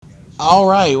All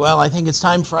right, well, I think it's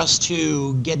time for us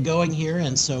to get going here,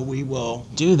 and so we will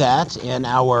do that in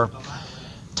our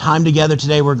time together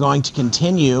today. We're going to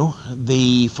continue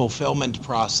the fulfillment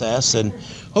process and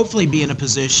hopefully be in a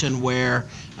position where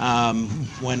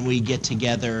when we get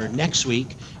together next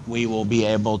week, we will be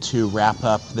able to wrap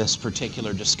up this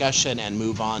particular discussion and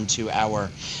move on to our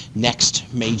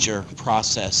next major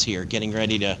process here, getting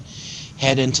ready to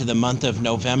head into the month of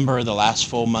November, the last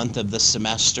full month of the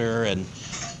semester, and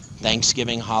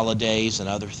Thanksgiving holidays and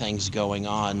other things going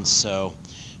on. So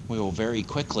we will very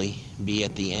quickly be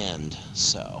at the end.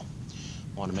 So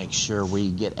I want to make sure we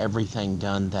get everything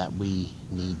done that we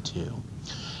need to.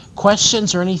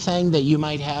 Questions or anything that you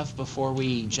might have before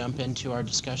we jump into our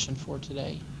discussion for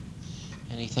today?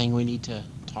 Anything we need to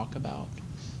talk about?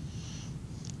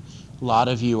 A lot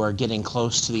of you are getting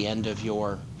close to the end of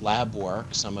your lab work.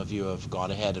 Some of you have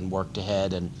gone ahead and worked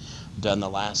ahead and done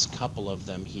the last couple of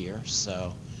them here.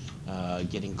 So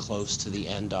getting close to the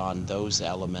end on those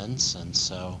elements. And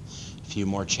so a few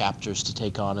more chapters to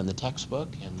take on in the textbook,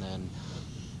 and then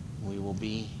we will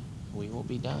be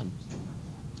done.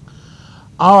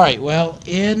 All right, well,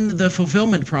 in the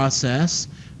fulfillment process,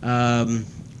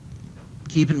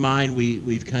 keep in mind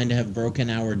we've kind of have broken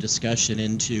our discussion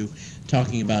into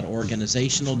talking about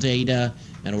organizational data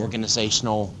and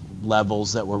organizational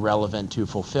levels that were relevant to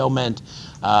fulfillment,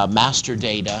 master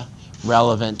data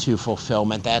relevant to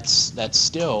fulfillment. That's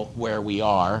still where we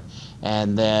are.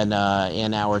 And then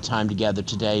in our time together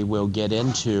today, we'll get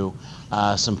into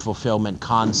some fulfillment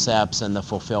concepts and the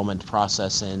fulfillment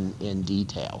process in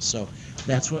detail. So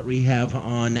that's what we have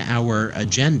on our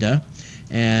agenda.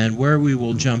 And where we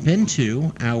will jump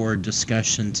into our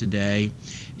discussion today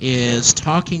is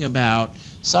talking about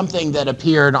something that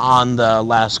appeared on the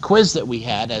last quiz that we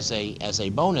had as a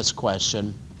bonus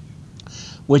question,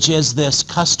 which is this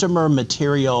customer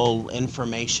material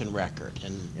information record.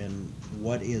 And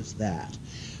what is that?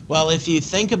 Well, if you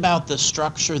think about the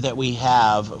structure that we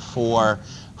have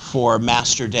for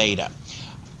master data,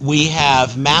 we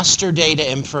have master data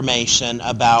information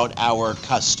about our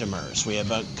customers. We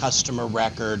have a customer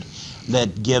record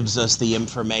that gives us the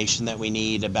information that we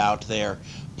need about their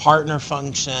partner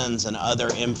functions and other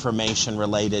information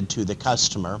related to the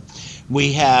customer.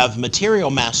 We have material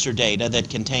master data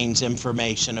that contains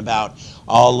information about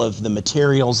all of the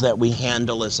materials that we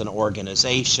handle as an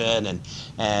organization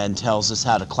and tells us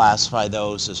how to classify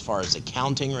those as far as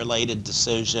accounting related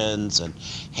decisions and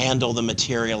handle the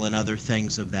material and other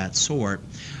things of that sort.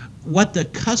 What the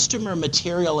customer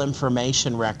material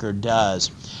information record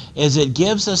does is it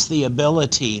gives us the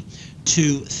ability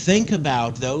to think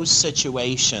about those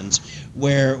situations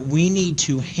where we need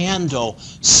to handle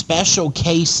special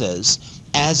cases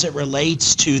as it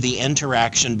relates to the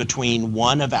interaction between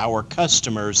one of our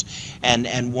customers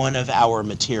and one of our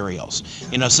materials.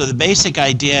 So the basic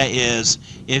idea is,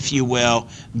 if you will,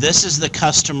 this is the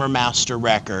customer master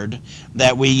record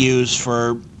that we use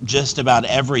for just about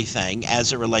everything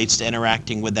as it relates to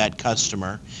interacting with that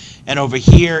customer. And over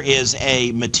here is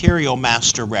a material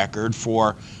master record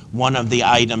for one of the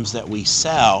items that we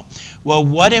sell. Well,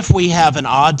 what if we have an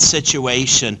odd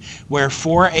situation where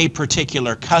for a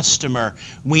particular customer,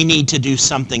 we need to do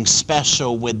something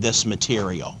special with this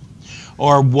material?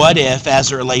 Or what if,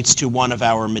 as it relates to one of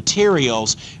our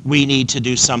materials, we need to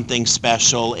do something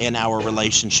special in our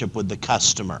relationship with the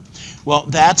customer? Well,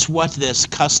 that's what this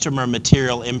customer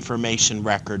material information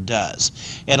record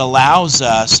does. It allows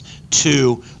us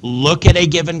to look at a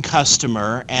given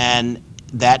customer and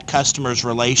that customer's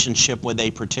relationship with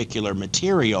a particular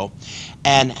material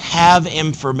and have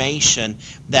information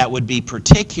that would be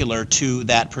particular to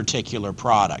that particular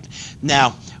product. Now,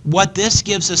 what this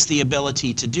gives us the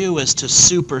ability to do is to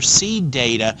supersede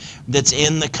data that's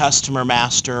in the customer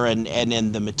master and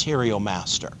in the material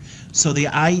master. So the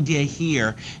idea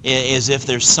here is if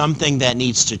there's something that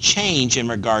needs to change in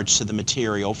regards to the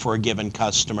material for a given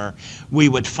customer, we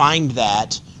would find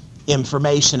that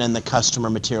information in the customer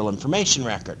material information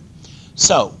record.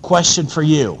 So, question for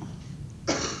you.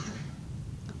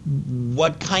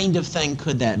 What kind of thing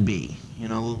could that be?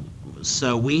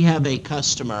 So we have a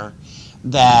customer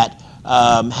that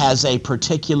has a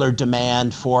particular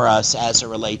demand for us as it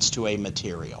relates to a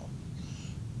material.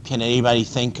 Can anybody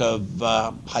think of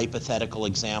a hypothetical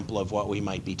example of what we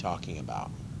might be talking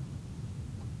about?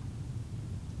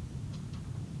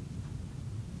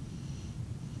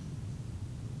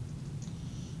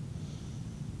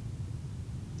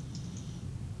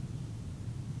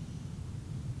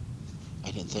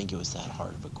 I didn't think it was that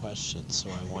hard of a question, so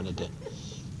I wanted to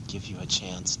give you a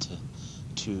chance to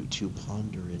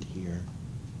ponder it here.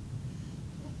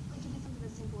 Could you do something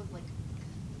as simple as like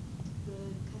the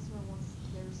customer wants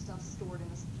stuff stored in a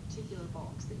particular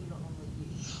box that you don't normally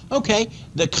use. Okay,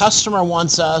 the customer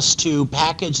wants us to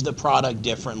package the product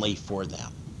differently for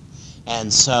them.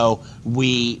 And so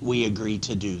we agree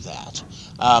to do that.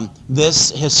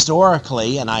 This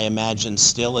historically, and I imagine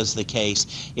still is the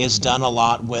case, is done a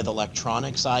lot with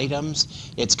electronics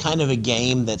items. It's kind of a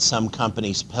game that some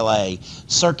companies play.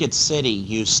 Circuit City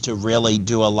used to really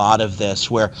do a lot of this,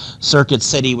 where Circuit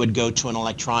City would go to an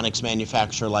electronics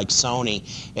manufacturer like Sony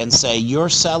and say, you're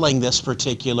selling this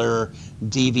particular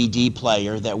DVD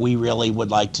player that we really would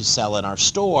like to sell in our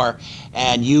store,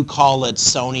 and you call it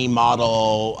Sony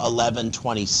model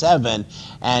 1127,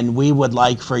 and we would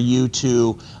like for you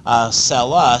to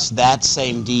sell us that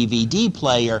same DVD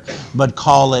player, but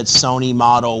call it Sony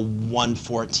model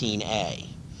 114A.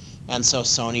 And so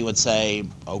Sony would say,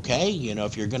 okay,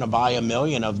 if you're going to buy 1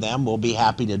 million of them, we'll be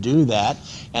happy to do that.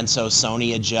 And so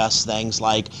Sony adjusts things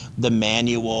like the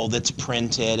manual that's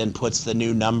printed and puts the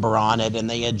new number on it, and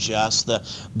they adjust the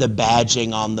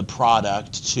badging on the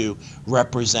product to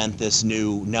represent this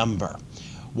new number.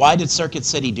 Why did Circuit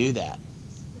City do that?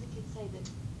 So they could say that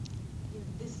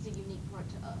this is a unique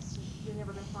product to us. You're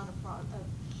never going to find a product.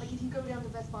 Like if you go down to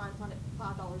Best Buy and find it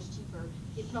 $5 cheaper,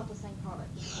 it's not the same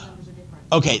product. The numbers are different.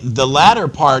 Okay, the latter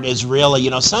part is really,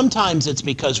 sometimes it's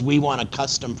because we want a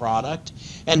custom product.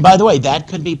 And by the way, that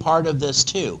could be part of this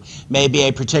too. Maybe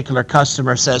a particular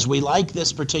customer says, we like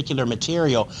this particular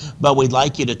material, but we'd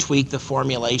like you to tweak the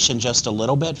formulation just a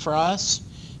little bit for us.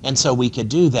 And so we could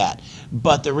do that.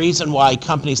 But the reason why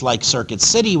companies like Circuit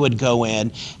City would go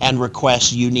in and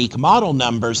request unique model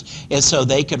numbers is so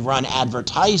they could run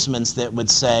advertisements that would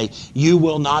say, you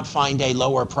will not find a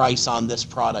lower price on this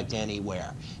product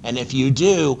anywhere. And if you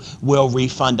do, we'll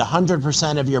refund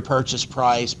 100% of your purchase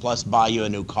price plus buy you a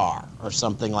new car or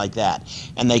something like that.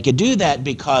 And they could do that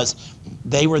because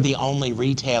they were the only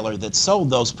retailer that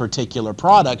sold those particular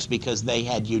products because they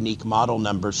had unique model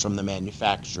numbers from the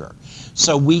manufacturer.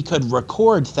 So we could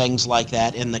record things like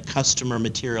that in the customer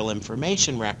material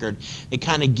information record. It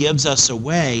kind of gives us a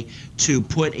way to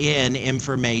put in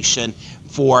information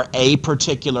for a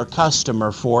particular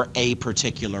customer for a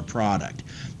particular product.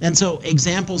 And so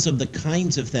examples of the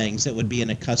kinds of things that would be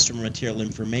in a customer material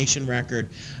information record,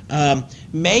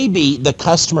 maybe the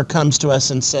customer comes to us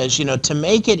and says, to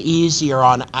make it easier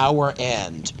on our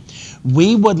end,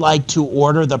 we would like to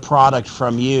order the product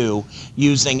from you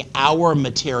using our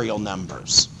material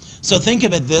numbers. So think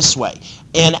of it this way.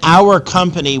 In our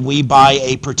company, we buy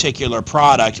a particular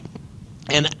product,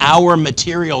 and our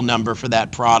material number for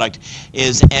that product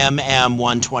is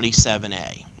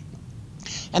MM127A.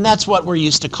 And that's what we're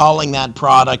used to calling that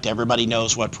product. Everybody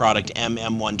knows what product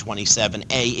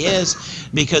MM127A is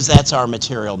because that's our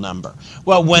material number.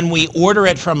 Well, when we order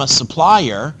it from a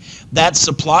supplier, that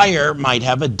supplier might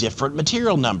have a different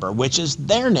material number, which is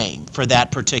their name for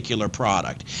that particular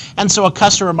product. And so a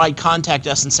customer might contact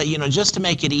us and say, just to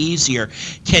make it easier,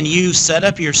 can you set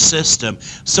up your system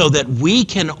so that we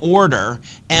can order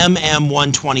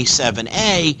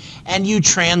MM127A and you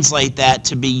translate that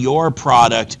to be your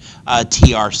product,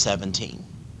 TR17.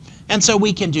 And so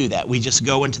we can do that. We just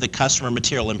go into the customer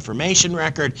material information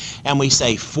record and we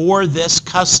say, for this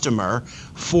customer,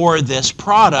 for this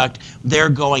product, they're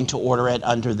going to order it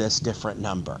under this different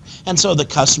number. And so the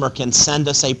customer can send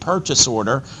us a purchase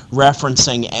order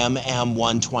referencing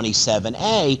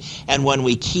MM127A, and when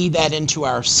we key that into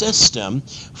our system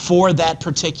for that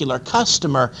particular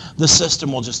customer, the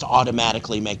system will just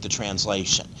automatically make the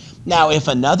translation. Now, if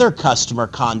another customer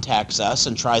contacts us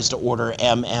and tries to order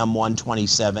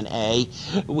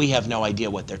MM127A, we have no idea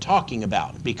what they're talking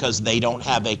about because they don't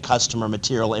have a customer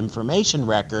material information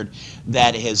record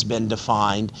that has been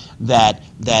defined that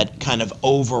kind of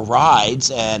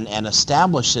overrides and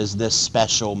establishes this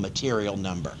special material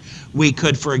number. We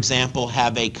could, for example,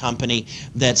 have a company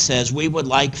that says we would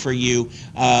like for you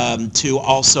to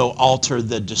also alter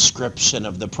the description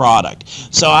of the product.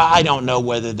 So I don't know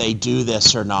whether they do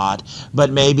this or not,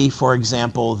 but maybe, for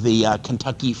example, the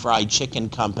Kentucky Fried Chicken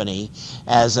Company,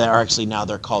 or actually now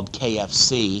they're called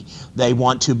KFC, they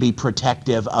want to be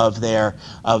protective of their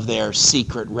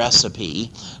secret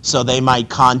recipe. So they might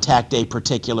contact a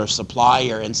particular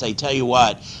supplier and say, tell you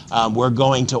what, we're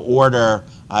going to order,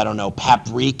 I don't know,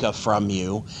 paprika from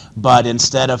you, but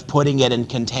instead of putting it in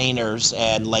containers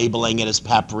and labeling it as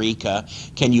paprika,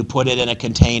 can you put it in a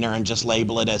container and just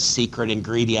label it as secret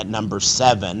ingredient number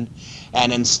 7?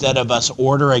 And instead of us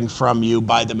ordering from you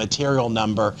by the material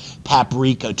number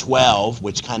paprika 12,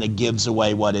 which kind of gives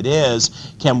away what it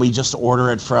is, can we just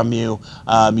order it from you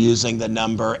using the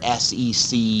number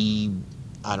SEC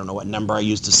I don't know what number I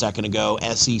used a second ago,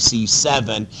 SEC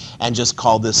 7, and just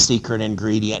call this secret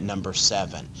ingredient number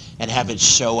 7 and have it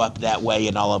show up that way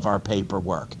in all of our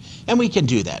paperwork. And we can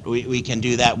do that. We can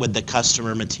do that with the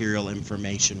customer material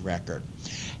information record.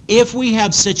 If we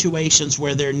have situations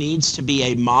where there needs to be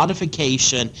a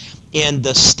modification in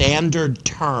the standard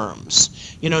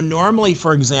terms, normally,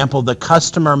 for example, the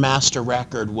customer master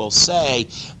record will say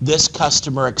this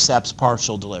customer accepts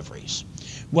partial deliveries.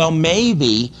 Well,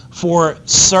 maybe for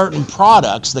certain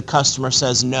products, the customer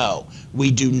says, no,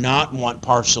 we do not want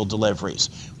partial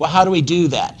deliveries. Well, how do we do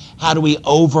that? How do we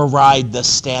override the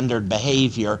standard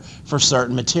behavior for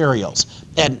certain materials?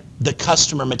 And the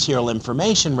customer material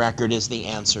information record is the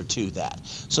answer to that.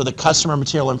 So the customer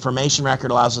material information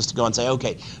record allows us to go and say,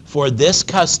 okay, for this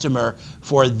customer,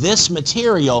 for this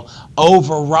material,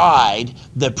 override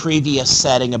the previous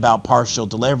setting about partial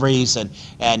deliveries, and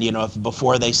if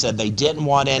before they said they didn't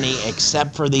want any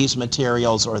except for these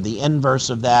materials, or the inverse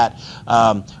of that,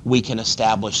 we can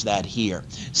establish that here.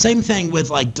 Same thing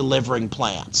with like delivering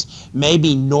plants.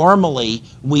 Maybe normally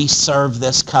we serve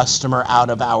this customer out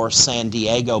of our San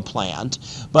Diego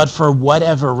plant, but for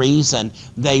whatever reason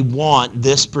they want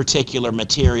this particular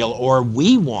material, or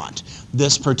we want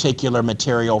this particular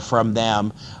material from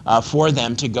them, for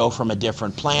them to go from a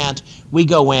different plant. We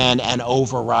go in and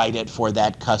override it for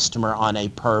that customer on a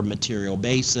per material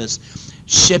basis.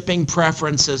 Shipping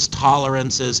preferences,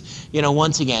 tolerances,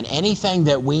 once again, anything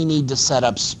that we need to set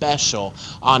up special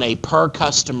on a per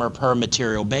customer, per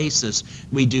material basis,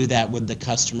 we do that with the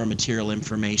customer material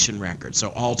information record. So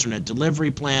alternate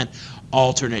delivery plan,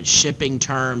 alternate shipping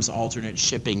terms, alternate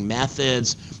shipping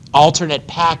methods, alternate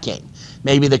packing.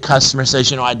 Maybe the customer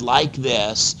says, I'd like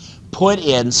this put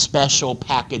in special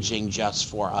packaging just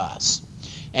for us.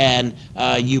 And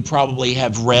you probably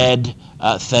have read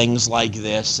things like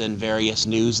this in various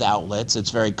news outlets.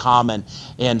 It's very common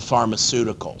in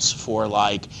pharmaceuticals for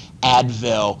like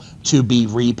Advil to be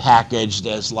repackaged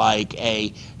as like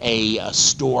a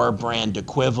store brand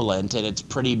equivalent, and it's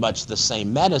pretty much the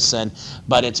same medicine,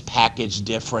 but it's packaged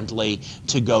differently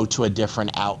to go to a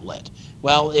different outlet.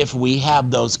 Well, if we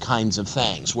have those kinds of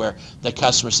things where the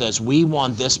customer says, we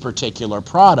want this particular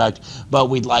product, but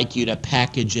we'd like you to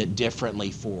package it differently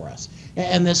for us.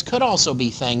 And this could also be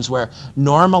things where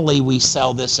normally we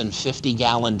sell this in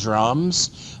 50-gallon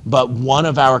drums, but one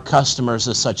of our customers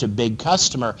is such a big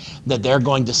customer that they're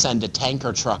going to send a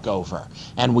tanker truck over,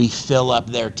 and we fill up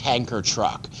their tanker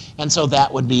truck. And so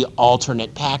that would be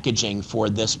alternate packaging for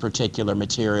this particular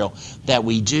material that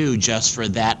we do just for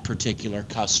that particular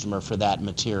customer for that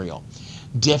material.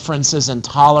 Differences in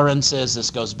tolerances,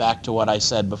 this goes back to what I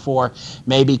said before.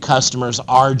 Maybe customers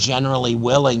are generally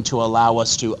willing to allow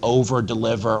us to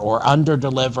over-deliver or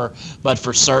under-deliver, but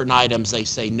for certain items they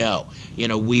say no.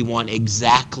 We want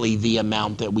exactly the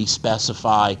amount that we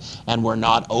specify, and we're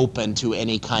not open to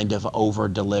any kind of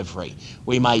over-delivery.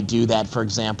 We might do that, for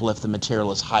example, if the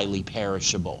material is highly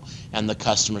perishable, and the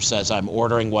customer says, I'm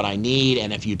ordering what I need,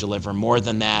 and if you deliver more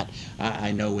than that,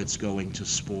 I know it's going to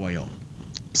spoil.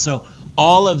 So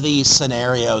all of these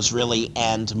scenarios really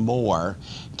and more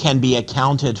can be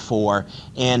accounted for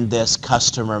in this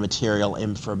customer material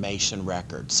information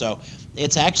record. So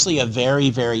it's actually a very,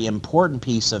 very important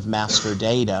piece of master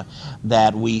data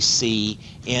that we see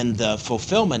in the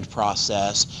fulfillment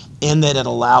process, in that it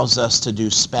allows us to do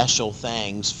special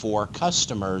things for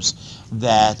customers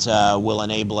that will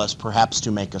enable us perhaps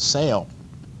to make a sale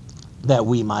that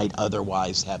we might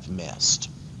otherwise have missed.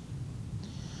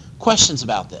 Questions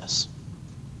about this?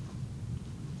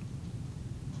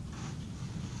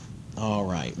 All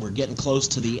right, we're getting close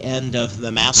to the end of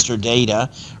the master data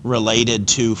related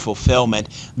to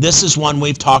fulfillment. This is one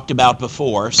we've talked about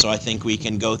before, so I think we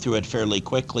can go through it fairly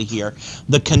quickly here.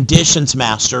 The conditions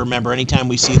master, remember, anytime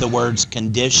we see the words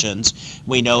conditions,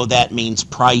 we know that means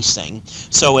pricing.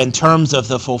 So in terms of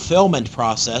the fulfillment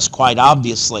process, quite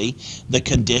obviously, the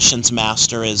conditions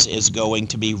master is going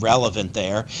to be relevant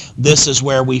there. This is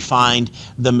where we find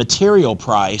the material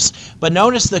price. But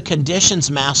notice the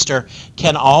conditions master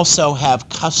can also have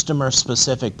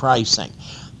customer-specific pricing.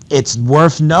 It's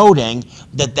worth noting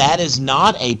that that is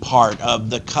not a part of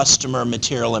the customer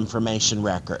material information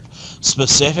record.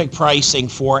 Specific pricing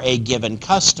for a given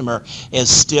customer is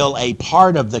still a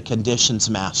part of the conditions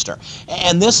master.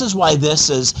 And this is why this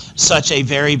is such a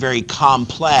very, very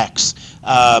complex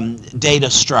data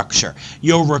structure.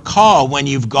 You'll recall when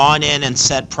you've gone in and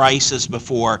set prices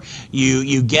before,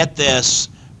 you get this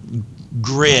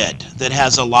grid that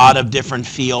has a lot of different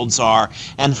fields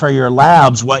and for your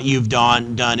labs what you've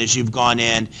done is you've gone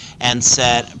in and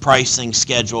set pricing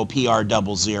schedule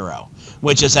PR00.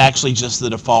 which is actually just the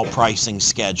default pricing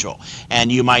schedule.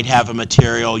 And you might have a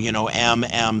material,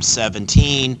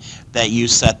 MM17, that you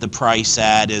set the price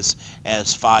at as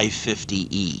 $5.50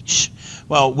 each.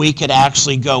 Well, we could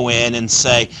actually go in and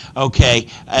say, okay,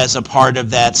 as a part of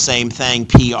that same thing,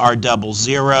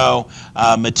 PR00,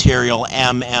 material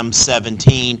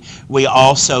MM17, we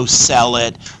also sell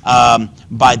it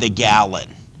by the gallon.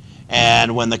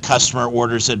 And when the customer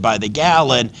orders it by the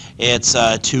gallon, it's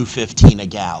 $2.15 a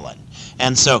gallon.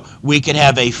 And so we could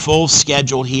have a full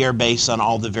schedule here based on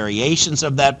all the variations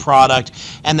of that product,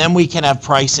 and then we can have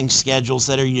pricing schedules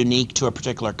that are unique to a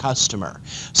particular customer.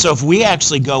 So if we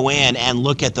actually go in and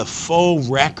look at the full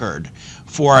record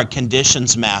for a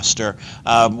conditions master,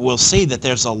 we'll see that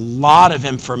there's a lot of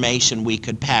information we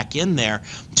could pack in there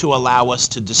to allow us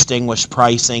to distinguish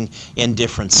pricing in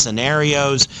different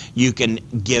scenarios. You can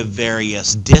give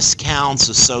various discounts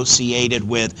associated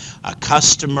with a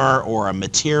customer or a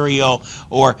material,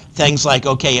 or things like,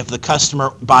 okay, if the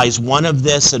customer buys one of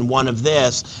this and one of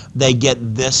this, they get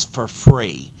this for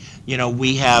free.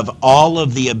 We have all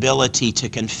of the ability to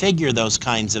configure those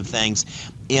kinds of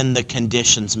things in the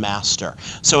conditions master.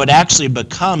 So it actually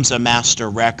becomes a master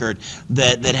record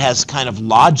that has kind of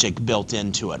logic built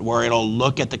into it, where it'll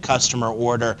look at the customer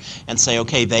order and say,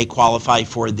 okay, they qualify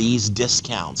for these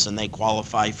discounts and they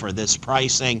qualify for this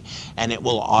pricing, and it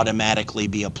will automatically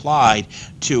be applied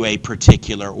to a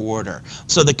particular order.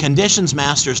 So the conditions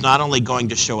master is not only going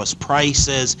to show us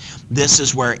prices, this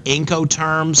is where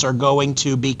Incoterms are going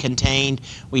to be contained.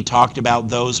 We talked about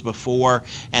those before,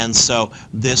 and so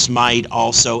this might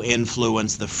also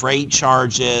influence the freight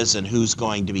charges and who's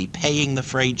going to be paying the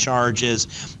freight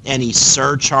charges, any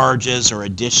surcharges or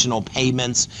additional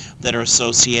payments that are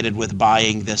associated with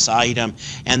buying this item.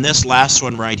 And this last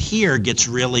one right here gets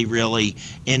really, really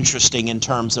interesting in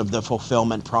terms of the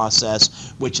fulfillment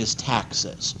process, which is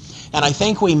taxes. And I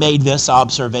think we made this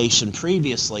observation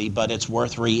previously, but it's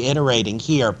worth reiterating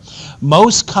here.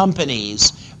 Most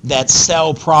companies that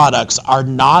sell products are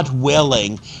not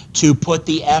willing to put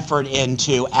the effort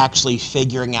into actually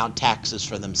figuring out taxes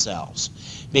for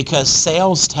themselves, because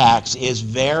sales tax is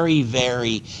very,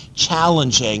 very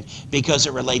challenging because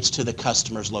it relates to the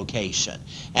customer's location.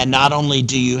 And not only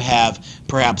do you have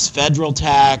perhaps federal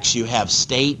tax, you have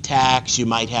state tax, you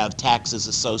might have taxes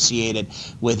associated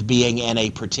with being in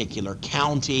a particular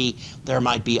county, there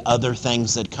might be other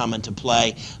things that come into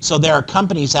play. So there are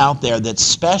companies out there that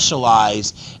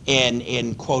specialize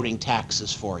in quoting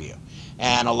taxes for you.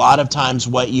 And a lot of times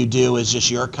what you do is just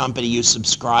your company, you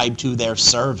subscribe to their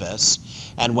service,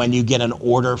 and when you get an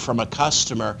order from a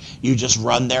customer, you just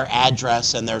run their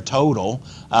address and their total,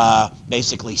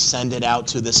 basically send it out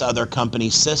to this other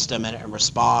company's system, and it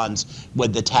responds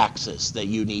with the taxes that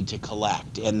you need to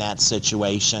collect in that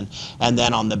situation. And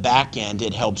then on the back end,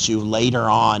 it helps you later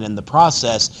on in the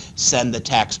process send the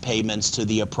tax payments to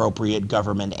the appropriate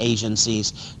government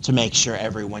agencies to make sure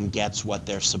everyone gets what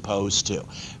they're supposed to.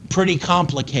 Pretty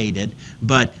complicated,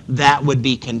 but that would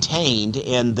be contained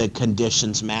in the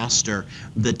conditions master,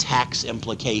 the tax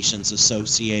implications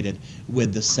associated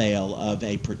with the sale of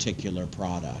a particular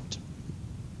product.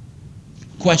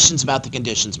 Questions about the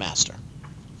conditions master?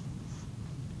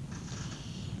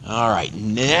 All right,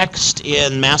 next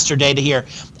in master data here,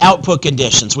 output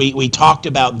conditions. We talked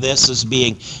about this as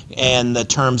being, in the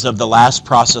terms of the last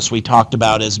process we talked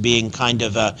about as being kind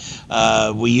of a,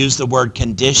 we use the word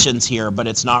conditions here, but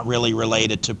it's not really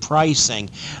related to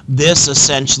pricing. This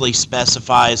essentially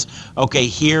specifies, okay,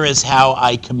 here is how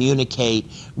I communicate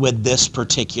with this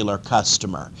particular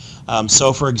customer.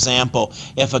 So for example,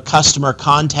 if a customer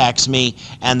contacts me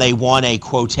and they want a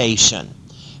quotation,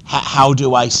 how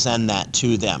do I send that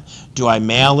to them? Do I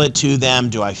mail it to them?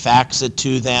 Do I fax it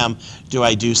to them? Do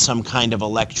I do some kind of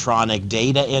electronic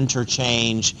data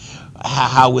interchange?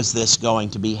 How is this going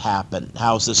to happen?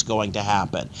 How is this going to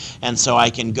happen? And so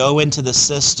I can go into the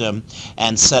system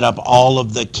and set up all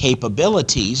of the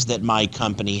capabilities that my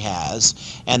company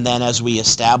has, and then as we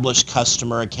establish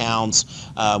customer accounts,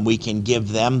 we can give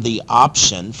them the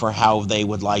option for how they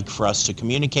would like for us to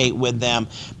communicate with them,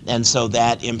 and so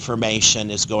that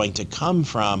information is going to come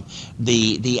from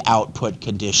the output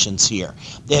conditions here.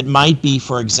 It might be,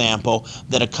 for example,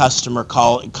 that a customer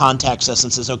contacts us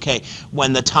and says, okay,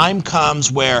 when the time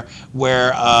comes where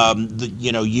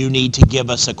you need to give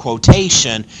us a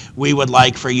quotation, we would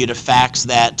like for you to fax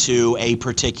that to a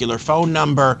particular phone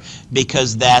number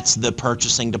because that's the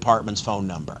purchasing department's phone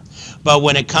number. But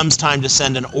when it comes time to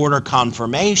send an order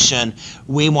confirmation,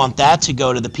 we want that to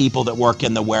go to the people that work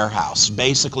in the warehouse.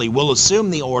 Basically, basically we'll assume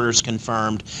the order's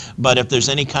confirmed, but if there's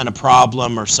any kind of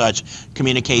problem or such,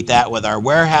 communicate that with our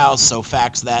warehouse, so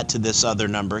fax that to this other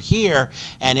number here,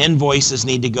 and invoices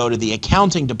need to go to the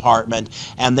accounting department,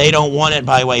 and they don't want it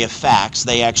by way of fax.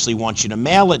 They actually want you to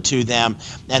mail it to them,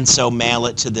 and so mail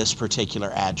it to this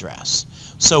particular address.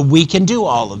 So we can do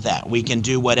all of that. We can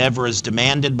do whatever is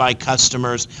demanded by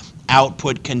customers.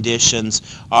 Output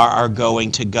conditions are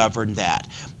going to govern that.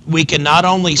 We can not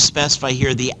only specify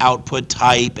here the output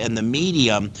type and the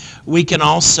medium, we can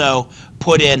also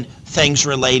put in things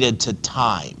related to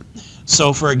time.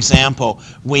 So for example,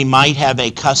 we might have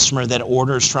a customer that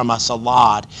orders from us a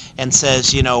lot and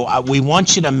says, you know, we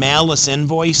want you to mail us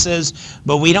invoices,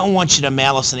 but we don't want you to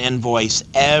mail us an invoice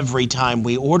every time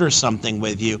we order something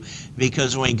with you,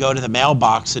 because when we go to the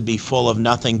mailbox, it'd be full of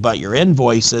nothing but your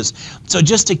invoices. So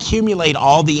just accumulate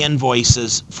all the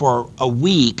invoices for a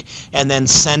week and then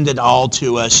send it all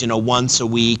to us, you know, once a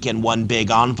week in one big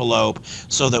envelope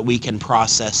so that we can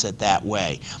process it that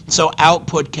way. So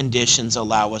output conditions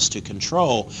allow us to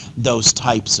control those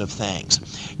types of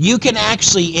things. You can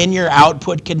actually, in your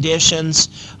output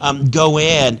conditions, go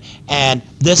in, and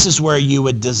this is where you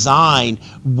would design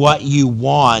what you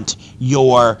want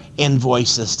your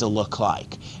invoices to look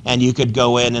like. And you could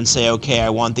go in and say, okay, I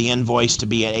want the invoice to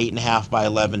be an 8.5 by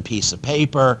 11 piece of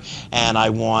paper, and I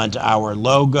want our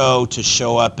logo to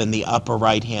show up in the upper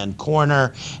right-hand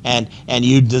corner, and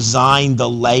you design the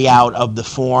layout of the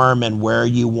form and where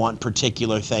you want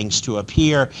particular things to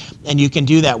appear. And you can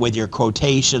do that with your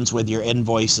quotations, with your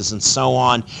invoices, and so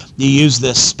on. You use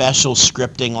this special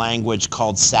scripting language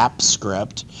called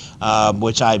SAPscript,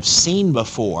 which I've seen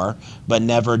before but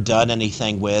never done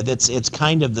anything with. It's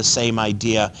kind of the same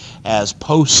idea as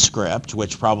PostScript,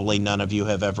 which probably none of you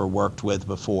have ever worked with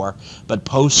before. But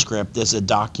PostScript is a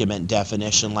document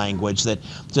definition language that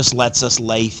just lets us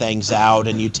lay things out,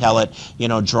 and you tell it, you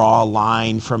know, draw a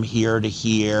line from here to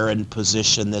here and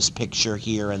position this picture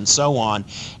here and so on.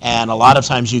 And a lot of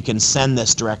times you can send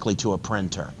this directly to a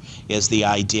printer, is the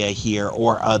idea here,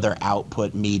 or other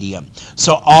output medium.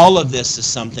 So all of this is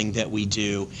something that we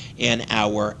do in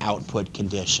our output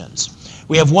conditions.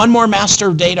 We have one more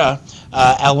master data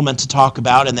element to talk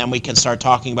about, and then we can start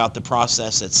talking about the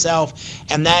process itself,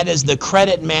 and that is the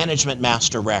credit management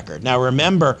master record. Now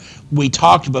remember, we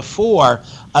talked before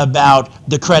about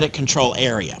the credit control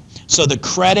area. So the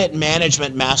credit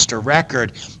management master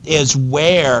record is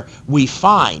where we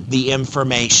find the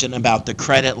information about the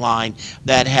credit line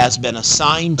that has been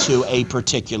assigned to a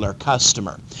particular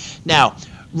customer. Now,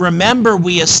 remember,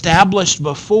 we established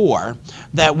before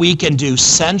that we can do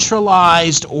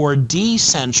centralized or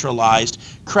decentralized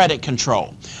credit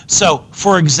control. So,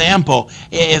 for example,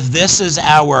 if this is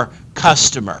our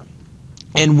customer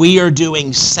and we are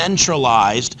doing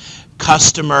centralized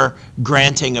customer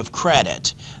granting of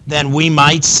credit, then we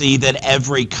might see that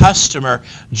every customer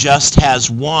just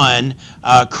has one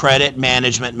credit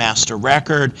management master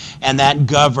record, and that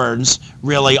governs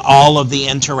really all of the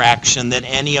interaction that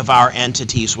any of our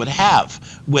entities would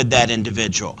have with that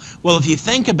individual. Well, if you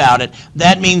think about it,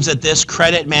 that means that this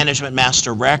credit management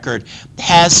master record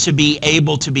has to be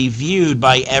able to be viewed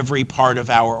by every part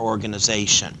of our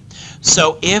organization.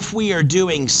 So if we are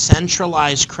doing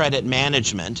centralized credit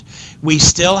management, we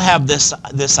still have this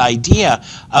idea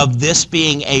of this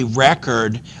being a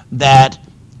record that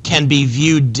can be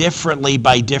viewed differently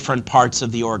by different parts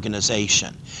of the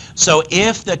organization. So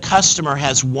if the customer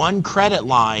has one credit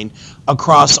line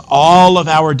across all of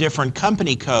our different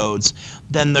company codes,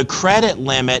 then the credit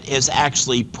limit is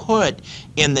actually put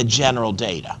in the general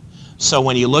data. So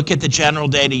when you look at the general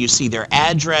data, you see their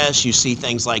address, you see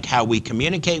things like how we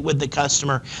communicate with the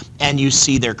customer, and you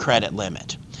see their credit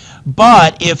limit.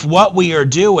 But if what we are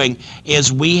doing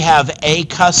is we have a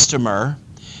customer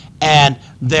and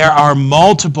there are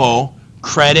multiple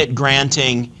credit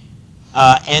granting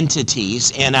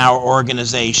entities in our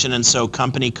organization, and so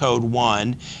Company Code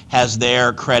 1 has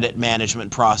their credit management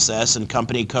process, and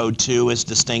Company Code 2 is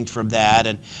distinct from that,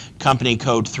 and Company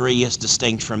Code 3 is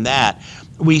distinct from that,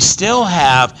 we still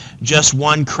have just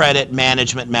one credit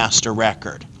management master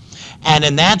record. And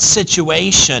in that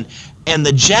situation, in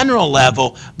the general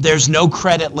level, there's no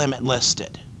credit limit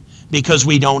listed, because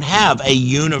we don't have a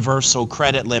universal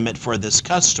credit limit for this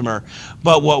customer.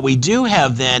 But what we do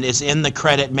have then is in the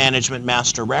credit management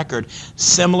master record,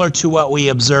 similar to what we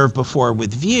observed before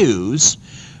with views,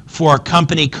 for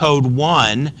Company Code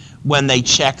 1, when they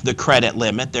check the credit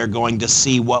limit, they're going to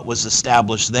see what was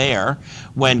established there.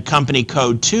 When Company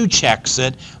Code 2 checks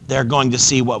it, they're going to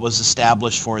see what was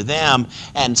established for them,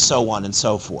 and so on and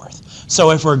so forth.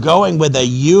 So if we're going with a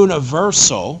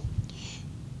universal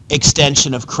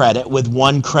extension of credit with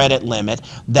one credit limit.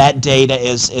 That data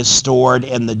is stored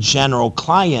in the general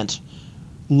client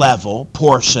level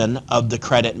portion of the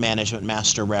credit management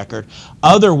master record.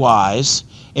 Otherwise,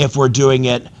 if we're doing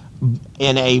it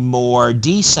in a more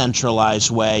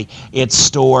decentralized way, it's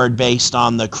stored based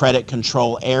on the credit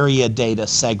control area data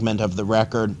segment of the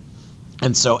record,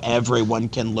 and so everyone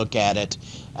can look at it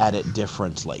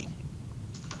differently.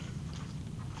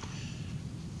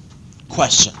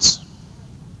 Questions?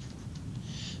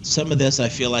 Some of this I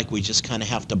feel like we just kind of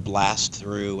have to blast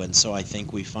through, and so I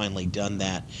think we've finally done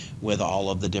that with all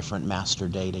of the different master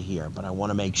data here. But I want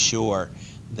to make sure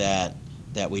that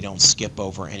we don't skip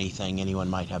over anything anyone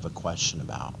might have a question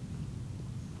about.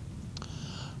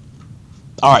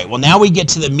 All right, well, now we get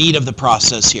to the meat of the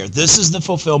process here. This is the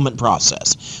fulfillment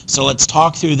process. So let's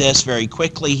talk through this very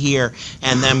quickly here,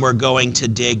 and then we're going to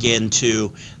dig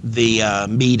into the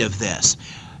meat of this.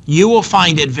 You will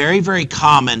find it very, very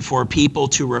common for people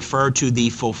to refer to the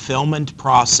fulfillment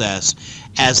process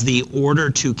as the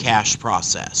order-to-cash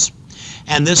process.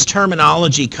 And this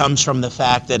terminology comes from the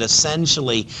fact that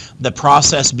essentially the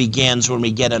process begins when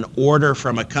we get an order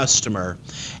from a customer,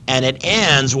 and it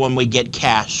ends when we get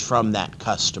cash from that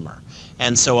customer.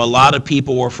 And so a lot of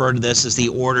people refer to this as the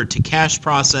order-to-cash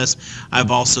process. I've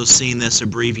also seen this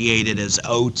abbreviated as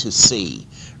O2C,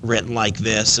 written like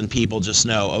this, and people just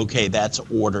know, okay, that's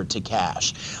order to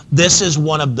cash. This is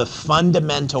one of the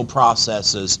fundamental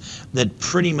processes that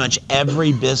pretty much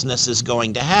every business is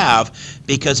going to have,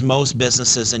 because most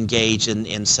businesses engage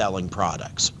in selling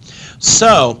products.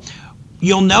 So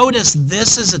you'll notice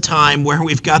this is a time where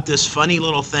we've got this funny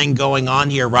little thing going on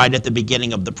here right at the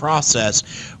beginning of the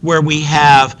process, where we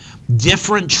have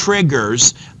different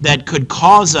triggers that could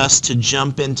cause us to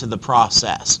jump into the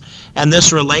process. And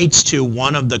this relates to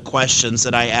one of the questions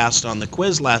that I asked on the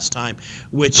quiz last time,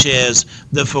 which is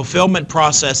the fulfillment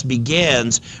process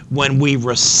begins when we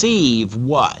receive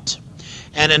what?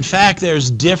 And in fact,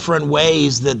 there's different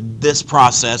ways that this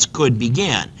process could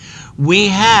begin. We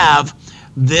have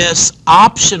this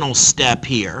optional step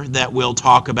here that we'll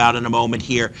talk about in a moment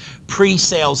here,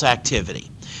 pre-sales activity.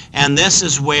 And this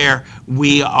is where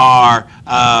we are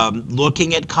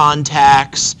looking at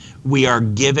contacts, we are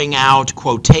giving out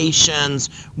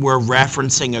quotations, we're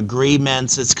referencing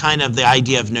agreements. It's kind of the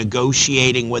idea of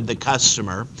negotiating with the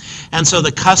customer. And so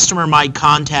the customer might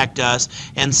contact us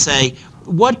and say,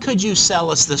 what could you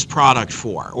sell us this product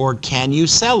for? Or can you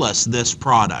sell us this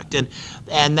product?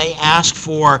 And they ask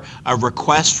for a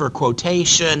request for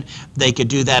quotation. They could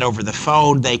do that over the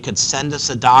phone. They could send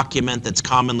us a document that's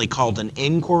commonly called an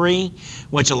inquiry,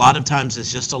 which a lot of times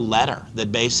is just a letter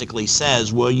that basically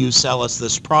says, will you sell us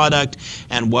this product,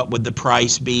 and what would the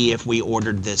price be if we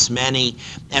ordered this many?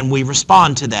 And we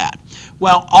respond to that.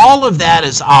 Well, all of that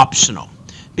is optional,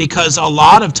 because a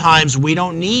lot of times we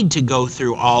don't need to go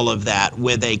through all of that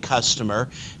with a customer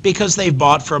because they've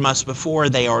bought from us before.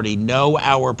 They already know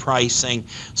our pricing.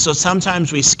 So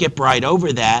sometimes we skip right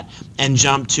over that and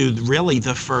jump to really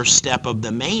the first step of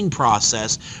the main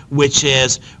process, which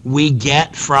is we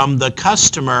get from the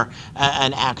customer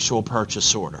an actual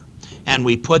purchase order. And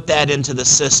we put that into the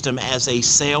system as a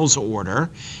sales order.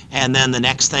 And then the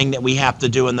next thing that we have to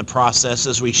do in the process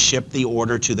is we ship the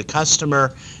order to the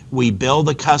customer, we bill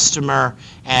the customer,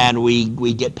 and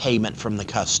we get payment from the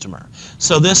customer.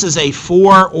 So this is a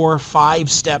 4 or 5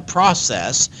 step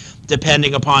process,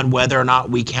 depending upon whether or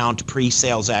not we count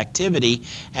pre-sales activity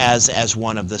as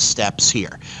one of the steps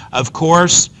here. Of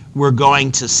course, we're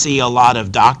going to see a lot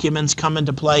of documents come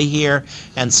into play here,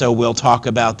 and so we'll talk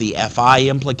about the FI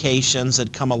implications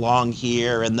that come along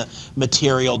here, and the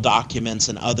material documents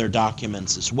and other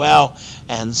documents as well.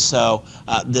 And so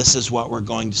this is what we're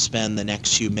going to spend the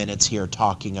next few minutes here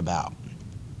talking about.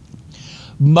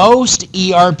 Most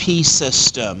ERP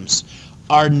systems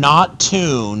are not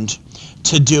tuned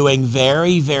to doing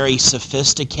very, very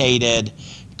sophisticated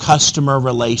customer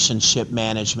relationship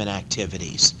management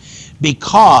activities,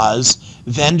 because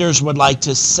vendors would like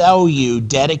to sell you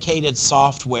dedicated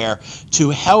software to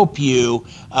help you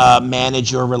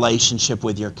manage your relationship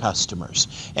with your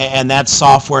customers. And that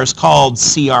software is called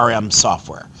CRM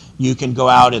software. You can go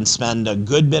out and spend a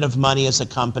good bit of money as a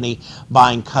company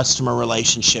buying customer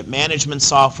relationship management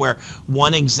software.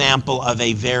 One example of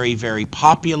a very, very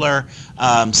popular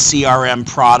CRM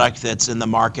product that's in the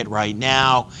market right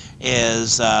now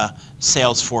is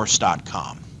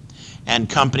Salesforce.com. And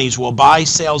companies will buy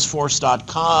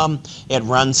Salesforce.com. It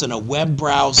runs in a web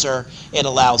browser. It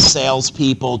allows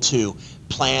salespeople to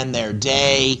plan their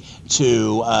day,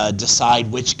 to decide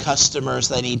which customers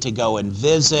they need to go and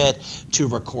visit, to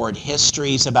record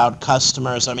histories about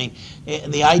customers. I mean,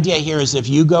 the idea here is if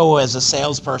you go as a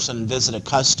salesperson and visit a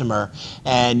customer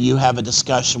and you have a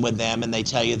discussion with them and they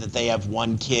tell you that they have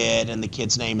one kid and the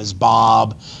kid's name is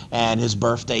Bob and his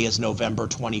birthday is November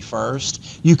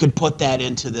 21st, you could put that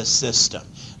into this system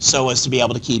so as to be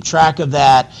able to keep track of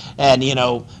that. And, you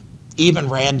know, even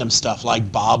random stuff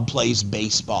like Bob plays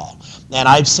baseball. And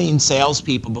I've seen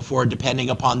salespeople before, depending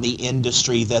upon the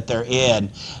industry that they're in,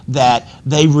 that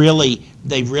they really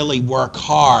work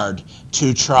hard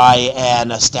to try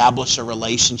and establish a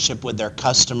relationship with their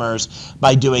customers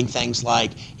by doing things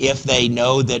like, if they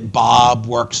know that Bob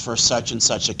works for such and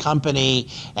such a company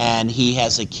and he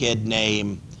has a kid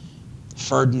named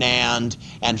Ferdinand,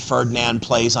 and Ferdinand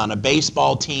plays on a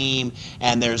baseball team,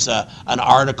 and there's an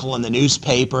article in the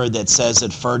newspaper that says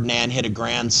that Ferdinand hit a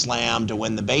grand slam to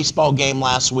win the baseball game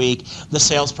last week, the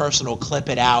salesperson will clip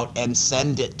it out and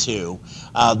send it to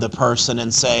the person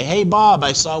and say, hey Bob,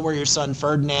 I saw where your son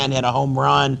Ferdinand hit a home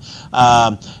run.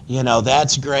 You know,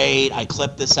 that's great. I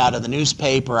clipped this out of the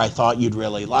newspaper. I thought you'd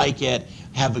really like it.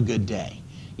 Have a good day.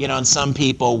 You know, and some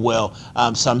people will,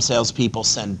 some salespeople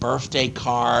send birthday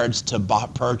cards to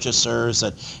purchasers,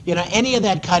 and, you know, any of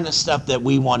that kind of stuff that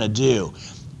we want to do.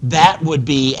 That would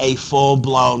be a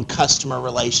full-blown customer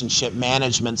relationship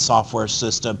management software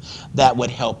system that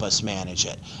would help us manage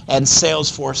it. And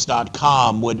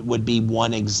Salesforce.com would be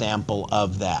one example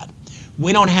of that.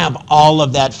 We don't have all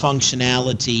of that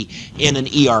functionality in an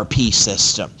ERP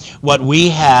system. What we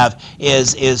have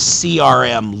is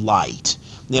CRM Lite.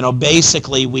 You know,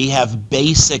 basically we have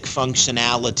basic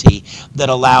functionality that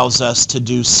allows us to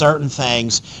do certain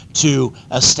things to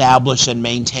establish and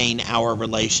maintain our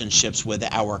relationships with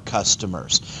our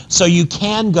customers. So you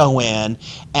can go in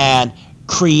and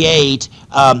create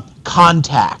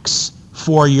contacts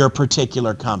for your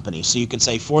particular company. So you can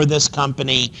say, for this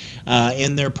company,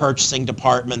 in their purchasing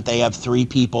department, they have 3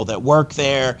 people that work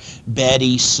there,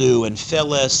 Betty, Sue, and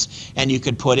Phyllis, and you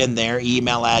could put in their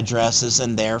email addresses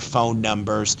and their phone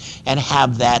numbers and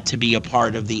have that to be a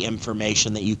part of the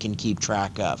information that you can keep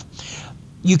track of.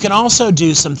 You can also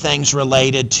do some things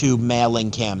related to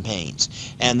mailing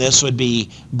campaigns, and this would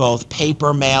be both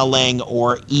paper mailing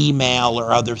or email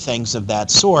or other things of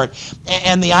that sort.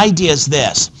 And the idea is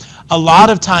this. A lot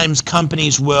of times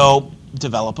companies will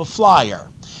develop a flyer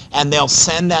and they'll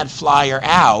send that flyer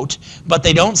out, but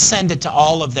they don't send it to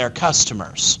all of their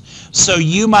customers. So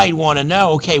you might want to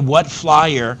know, okay, what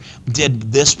flyer did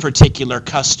this particular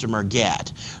customer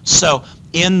get? So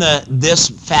in this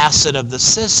facet of the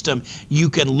system, you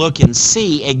can look and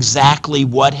see exactly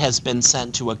what has been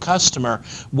sent to a customer,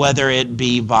 whether it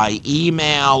be by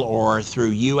email or through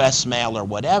US mail or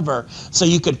whatever. So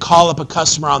you could call up a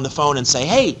customer on the phone and say,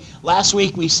 hey, last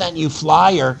week we sent you a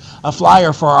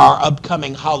flyer for our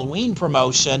upcoming Halloween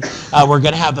promotion. We're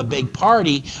going to have a big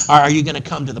party. Are you going to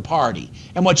come to the party?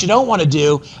 And what you don't want to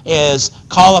do is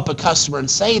call up a customer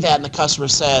and say that, and the customer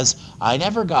says, I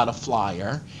never got a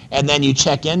flyer. And then you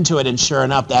check into it, and sure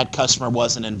enough, that customer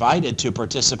wasn't invited to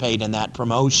participate in that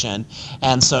promotion.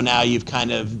 And so now you've kind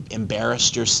of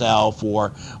embarrassed yourself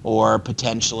or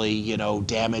potentially, you know,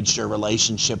 damaged your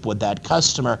relationship with that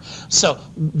customer. So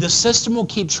the system will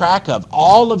keep track of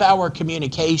all of our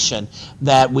communication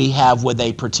that we have with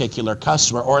a particular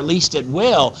customer, or at least it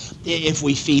will if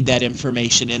we feed that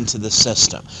information into the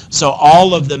system. So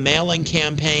all of the mailing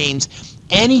campaigns,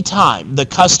 anytime the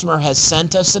customer has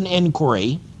sent us an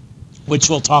inquiry, which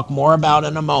we'll talk more about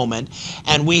in a moment,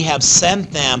 and we have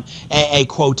sent them a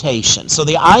quotation. So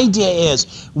the idea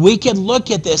is we can look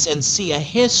at this and see a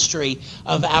history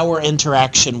of our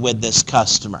interaction with this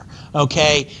customer.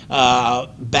 Okay,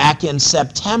 back in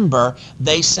September,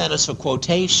 they sent us a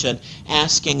quotation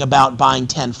asking about buying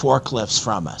 10 forklifts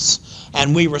from us.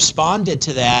 And we responded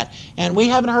to that, and we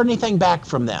haven't heard anything back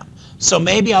from them. So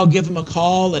maybe I'll give them a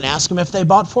call and ask them if they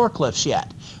bought forklifts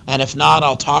yet. And if not,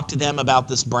 I'll talk to them about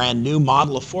this brand new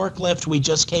model of forklift we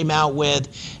just came out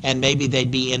with, and maybe they'd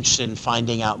be interested in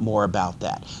finding out more about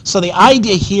that. So the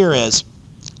idea here is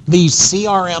the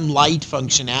CRM Lite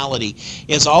functionality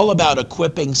is all about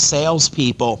equipping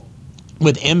salespeople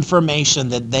with information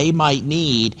that they might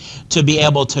need to be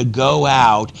able to go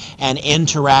out and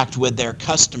interact with their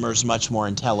customers much more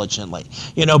intelligently.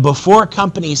 You know, before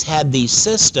companies had these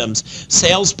systems,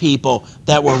 salespeople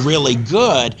that were really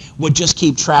good would just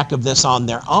keep track of this on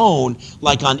their own,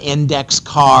 like on index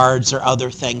cards or other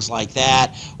things like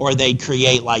that, or they'd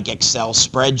create like Excel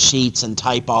spreadsheets and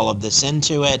type all of this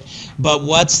into it. But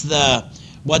what's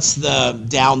the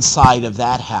downside of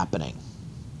that happening?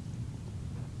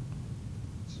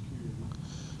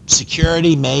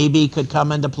 Security maybe could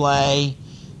come into play.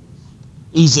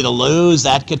 Easy to lose,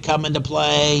 that could come into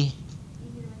play.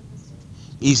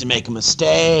 Easy to make a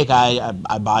mistake. I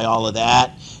buy all of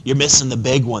that. You're missing the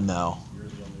big one, though.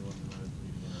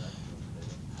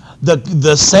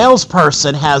 The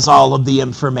salesperson has all of the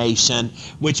information,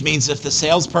 which means if the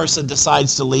salesperson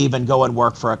decides to leave and go and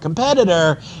work for a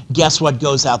competitor, guess what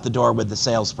goes out the door with the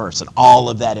salesperson? All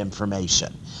of that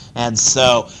information. And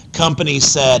so companies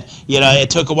said, it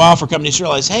took a while for companies to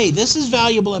realize, hey, this is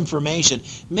valuable information.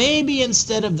 Maybe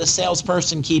instead of the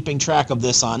salesperson keeping track of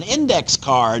this on index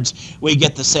cards, we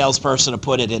get the salesperson to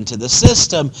put it into the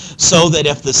system so that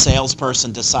if the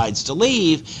salesperson decides to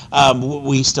leave,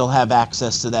 we still have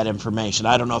access to that information.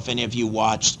 I don't know if any of you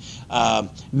watched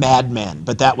Mad Men,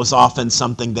 but that was often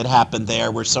something that happened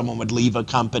there where someone would leave a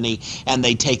company and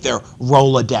they take their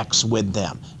Rolodex with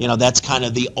them. That's kind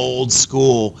of the old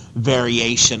school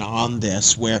variation on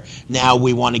this, where now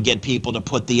we want to get people to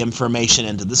put the information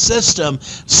into the system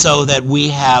so that we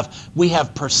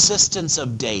have persistence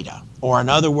of data. Or in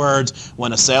other words,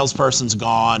 when a salesperson's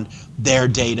gone, their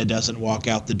data doesn't walk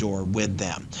out the door with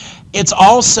them. It's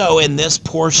also in this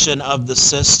portion of the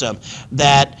system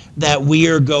that we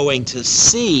are going to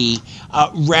see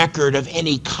a record of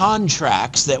any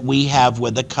contracts that we have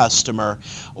with a customer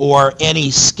or any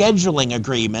scheduling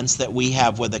agreements that we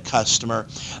have with a customer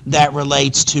that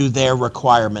relates to their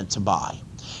requirement to buy.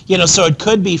 So it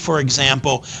could be, for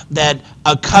example, that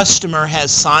a customer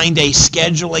has signed a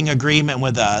scheduling agreement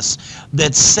with us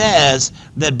that says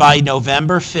that by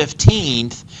November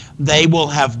 15th, they will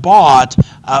have bought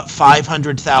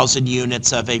 500,000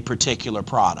 units of a particular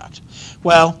product.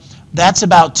 Well, that's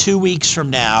about 2 weeks from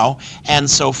now, and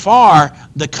so far,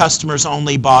 the customer's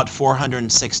only bought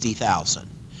 460,000.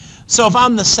 So if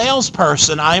I'm the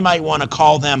salesperson, I might want to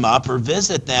call them up or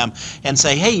visit them and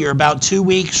say, hey, you're about 2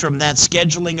 weeks from that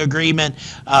scheduling agreement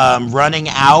running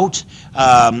out,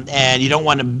 and you don't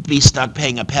want to be stuck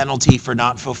paying a penalty for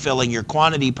not fulfilling your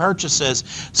quantity purchases.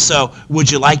 So would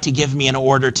you like to give me an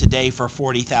order today for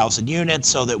 40,000 units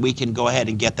so that we can go ahead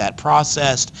and get that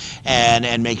processed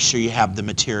and make sure you have the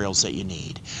materials that you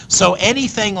need? So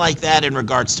anything like that in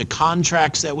regards to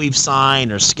contracts that we've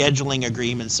signed or scheduling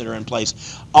agreements that are in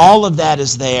place, all of that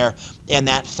is there in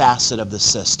that facet of the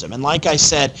system. And like I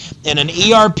said, in an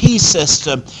ERP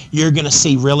system, you're going to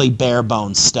see really bare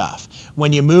bones stuff.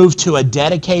 When you move to a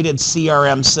dedicated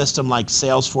CRM system like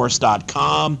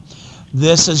Salesforce.com,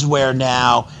 this is where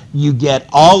now you get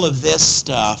all of this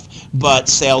stuff, but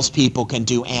salespeople can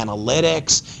do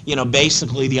analytics.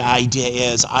 Basically the idea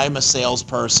is I'm a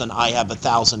salesperson, I have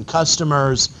 1,000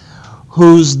 customers.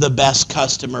 Who's the best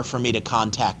customer for me to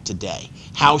contact today?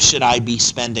 How should I be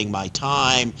spending my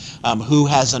time? Who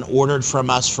hasn't ordered from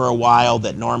us for a while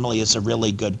that normally is a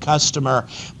really good customer?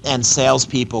 And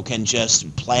salespeople can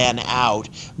just plan out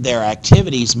their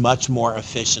activities much more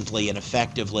efficiently and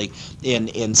effectively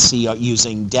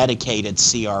using dedicated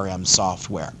CRM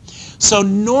software. So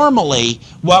normally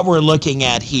what we're looking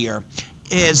at here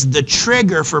is the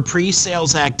trigger for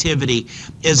pre-sales activity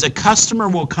is a customer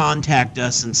will contact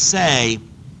us and say,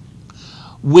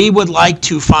 we would like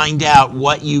to find out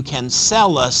what you can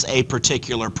sell us a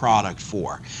particular product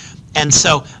for. And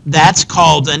so that's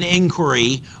called an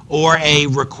inquiry or a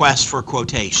request for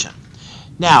quotation.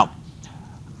 Now,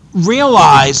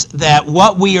 realize that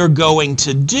what we are going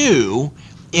to do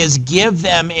is give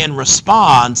them in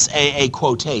response a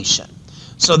quotation.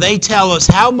 So they tell us,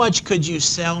 how much could you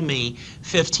sell me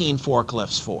 15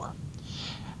 forklifts for?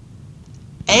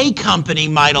 A company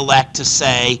might elect to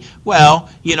say, well,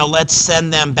 let's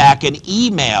send them back an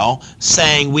email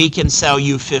saying we can sell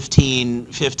you 15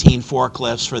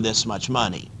 forklifts for this much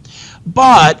money.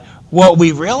 But what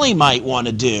we really might want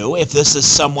to do, if this is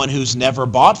someone who's never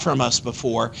bought from us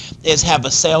before, is have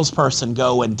a salesperson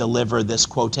go and deliver this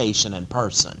quotation in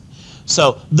person.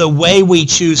 So the way we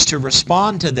choose to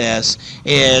respond to this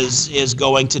is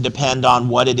going to depend on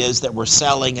what it is that we're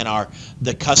selling and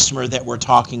the customer that we're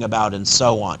talking about and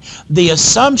so on. The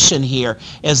assumption here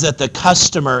is that the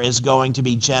customer is going to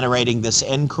be generating this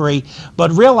inquiry,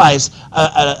 but realize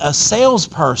a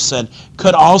salesperson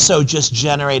could also just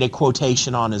generate a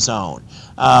quotation on his own.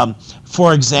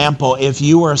 For example, if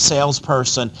you were a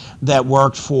salesperson that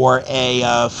worked for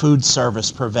a food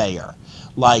service purveyor,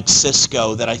 like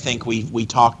Cisco that I think we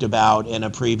talked about in a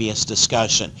previous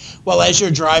discussion. Well, as you're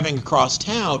driving across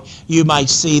town, you might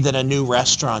see that a new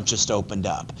restaurant just opened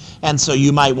up. And so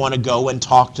you might want to go and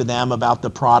talk to them about the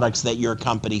products that your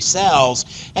company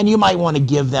sells, and you might want to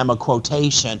give them a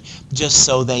quotation just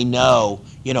so they know,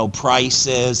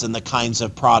 prices and the kinds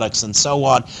of products and so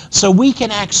on. So we can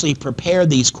actually prepare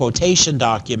these quotation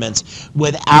documents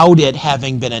without it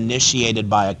having been initiated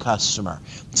by a customer.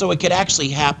 So it could actually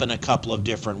happen a couple of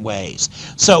different ways.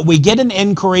 So we get an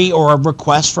inquiry or a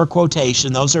request for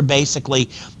quotation. Those are basically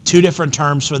two different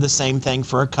terms for the same thing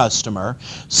for a customer.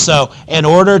 So in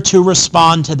order to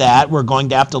respond to that, we're going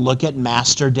to have to look at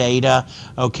master data.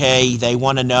 Okay, they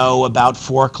want to know about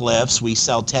forklifts. We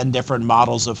sell 10 different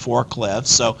models of forklifts.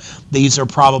 So these are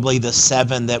probably the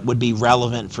 7 that would be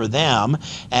relevant for them.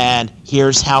 And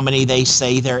here's how many they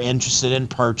say they're interested in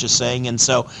purchasing. And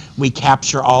so we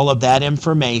capture all of that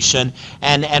information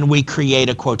and we create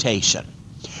a quotation.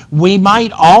 We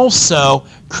might also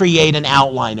create an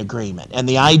outline agreement. And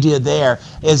the idea there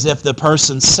is if the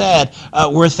person said,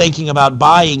 we're thinking about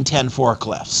buying 10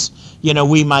 forklifts,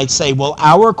 we might say, well,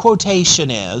 our quotation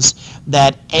is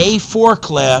that a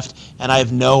forklift, and I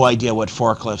have no idea what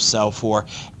forklifts sell for,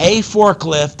 a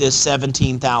forklift is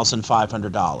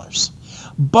 $17,500.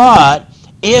 But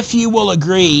if you will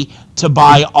agree to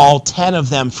buy all 10 of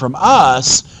them from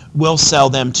us, we'll sell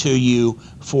them to you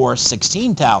for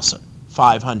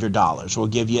 $16,500. We'll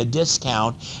give you a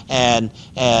discount, and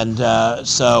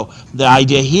so the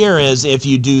idea here is if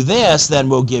you do this, then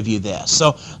we'll give you this.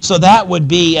 So that would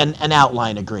be an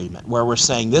outline agreement where we're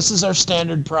saying this is our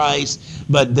standard price,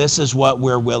 but this is what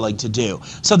we're willing to do.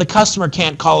 So the customer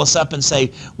can't call us up and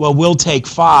say, well, we'll take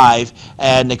 5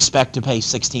 and expect to pay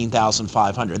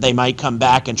 $16,500. They might come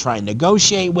back and try and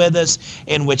negotiate with us,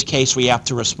 in which case we have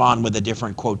to respond with a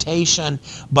different quotation.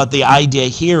 But the idea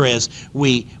here is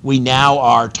we now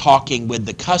are talking with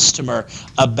the customer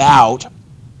about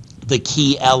the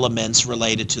key elements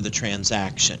related to the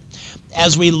transaction.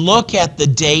 As we look at the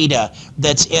data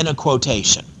that's in a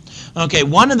quotation, okay,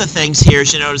 one of the things here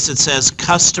is you notice it says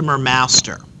customer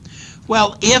master.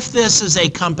 Well, if this is a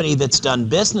company that's done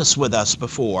business with us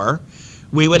before,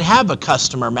 we would have a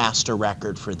customer master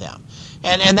record for them.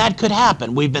 And that could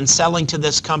happen. We've been selling to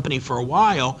this company for a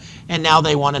while, and now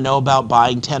they want to know about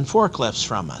buying 10 forklifts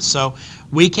from us. So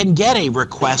we can get a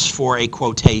request for a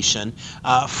quotation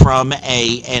from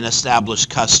an established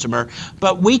customer,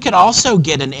 but we could also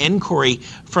get an inquiry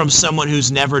from someone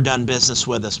who's never done business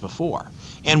with us before,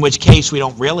 in which case we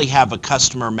don't really have a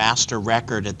customer master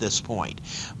record at this point.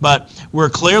 But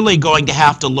we're clearly going to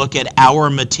have to look at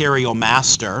our material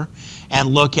master and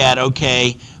look at,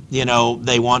 okay,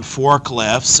 they want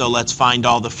forklifts, so let's find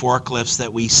all the forklifts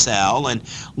that we sell and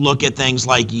look at things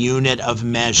like unit of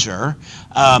measure.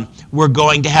 We're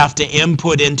going to have to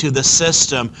input into the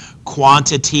system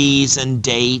quantities and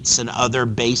dates and other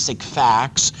basic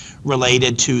facts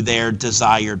related to their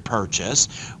desired purchase.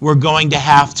 We're going to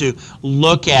have to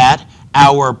look at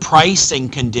our pricing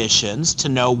conditions to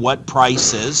know what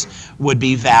prices would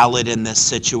be valid in this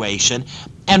situation.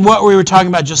 And what we were talking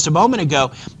about just a moment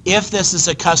ago, if this is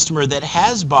a customer that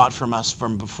has bought from us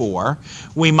from before,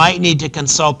 we might need to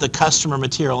consult the customer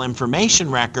material information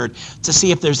record to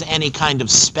see if there's any kind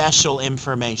of special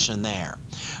information there.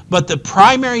 But the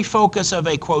primary focus of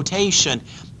a quotation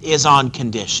is on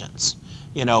conditions.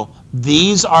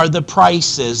 These are the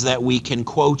prices that we can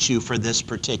quote you for this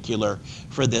particular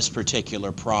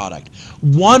product.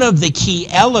 One of the key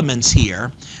elements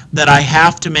here that I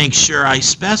have to make sure I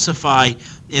specify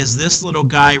is this little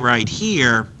guy right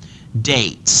here,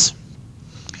 dates.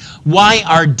 Why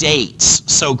are dates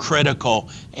so critical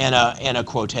in a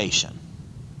quotation?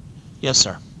 Yes,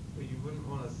 sir. Well, you wouldn't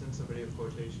want to send somebody a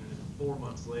quotation and 4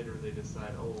 months later they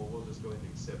decide, oh, well, we'll just go ahead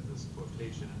and accept this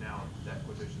quotation, and now that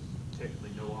quotation is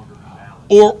technically no longer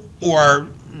valid. Or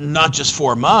not just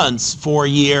 4 months, 4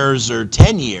 years or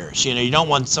 10 years. You don't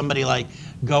want somebody like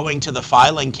going to the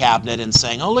filing cabinet and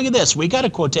saying, oh, look at this, we got a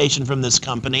quotation from this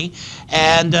company,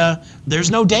 and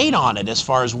there's no date on it as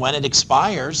far as when it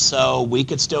expires, so we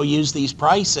could still use these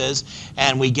prices,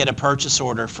 and we get a purchase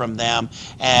order from them,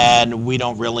 and we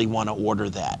don't really want to order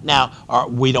that. Now, or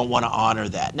we don't want to honor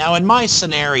that. Now, in my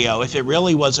scenario, if it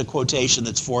really was a quotation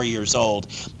that's 4 years old,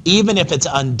 even if it's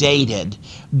undated,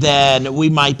 then we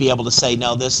might be able to say,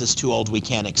 no, this is too old, we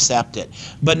can't accept it.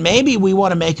 But maybe we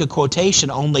want to make a quotation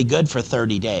only good for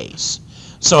 30 days.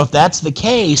 So if that's the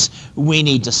case, we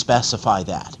need to specify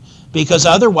that. Because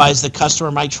otherwise the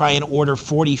customer might try and order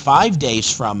 45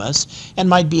 days from us and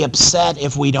might be upset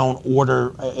if we don't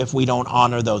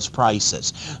honor those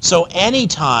prices. So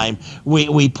anytime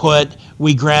we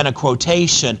grant a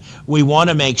quotation, we want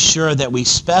to make sure that we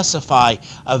specify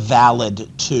a valid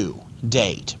to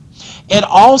date. It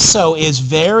also is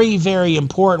very, very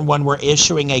important when we're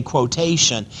issuing a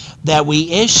quotation that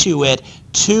we issue it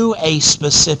to a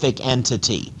specific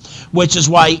entity, which is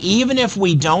why even if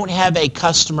we don't have a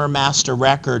customer master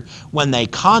record when they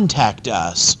contact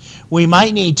us, we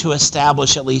might need to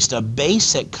establish at least a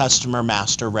basic customer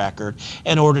master record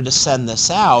in order to send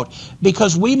this out,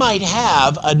 because we might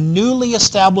have a newly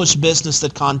established business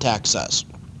that contacts us.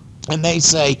 And they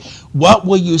say, what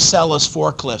will you sell us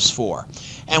forklifts for?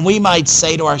 And we might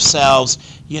say to ourselves,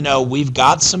 you know, we've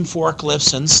got some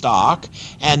forklifts in stock,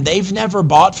 and they've never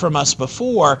bought from us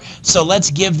before, so let's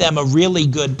give them a really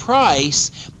good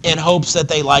price in hopes that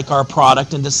they like our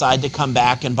product and decide to come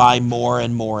back and buy more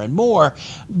and more and more.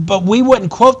 But we wouldn't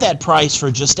quote that price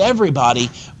for just everybody,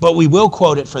 but we will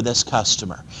quote it for this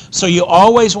customer. So you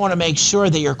always want to make sure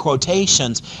that your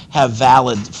quotations have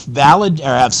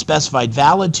have specified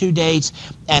valid to dates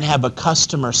and have a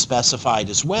customer specified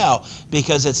as well,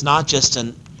 because it's not just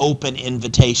an open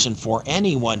invitation for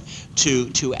anyone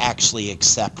to actually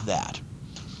accept that.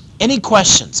 Any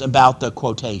questions about the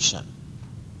quotation?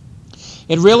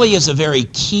 It really is a very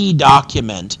key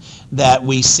document that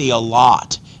we see a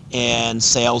lot in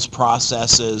sales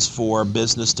processes for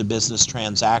business-to-business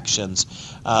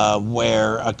transactions,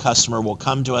 where a customer will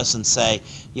come to us and say,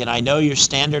 you know, I know your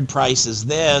standard price is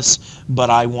this, but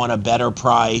I want a better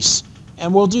price.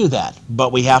 And we'll do that,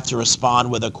 but we have to respond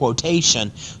with a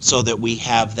quotation so that we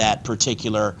have that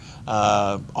particular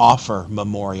offer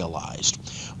memorialized.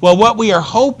 Well, what we are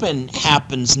hoping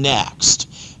happens next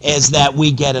is that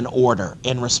we get an order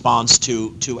in response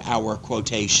to our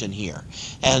quotation here.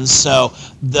 And so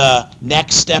the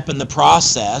next step in the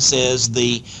process is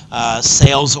the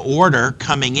sales order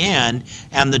coming in,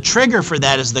 and the trigger for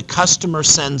that is the customer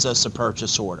sends us a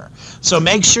purchase order. So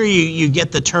make sure you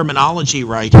get the terminology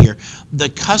right here. The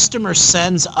customer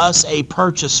sends us a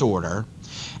purchase order,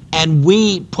 and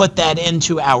we put that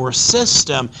into our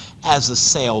system as a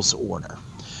sales order.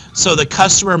 So the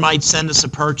customer might send us a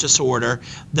purchase order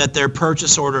that their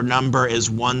purchase order number is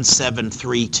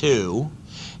 1732,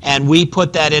 and we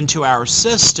put that into our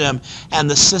system, and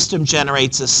the system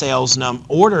generates a sales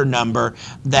order number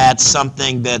that's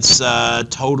something that's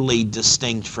totally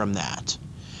distinct from that.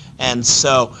 And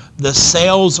so the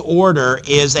sales order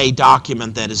is a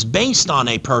document that is based on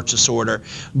a purchase order,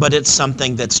 but it's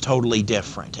something that's totally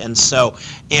different. And so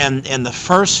in the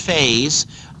first phase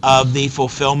of the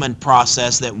fulfillment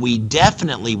process that we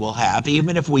definitely will have,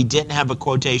 even if we didn't have a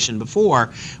quotation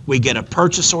before, we get a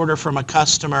purchase order from a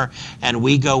customer, and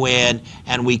we go in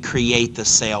and we create the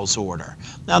sales order.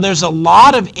 Now, there's a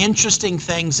lot of interesting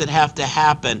things that have to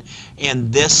happen in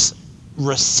this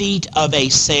receipt of a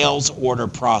sales order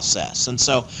process. And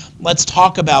so let's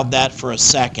talk about that for a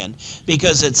second,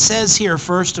 because it says here,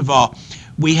 first of all,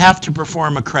 we have to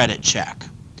perform a credit check.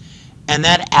 And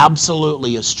that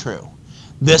absolutely is true.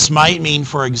 This might mean,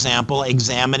 for example,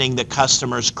 examining the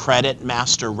customer's credit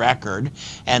master record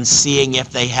and seeing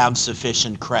if they have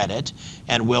sufficient credit.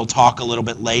 And we'll talk a little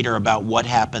bit later about what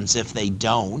happens if they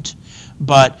don't.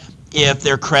 But if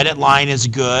their credit line is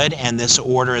good and this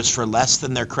order is for less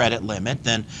than their credit limit,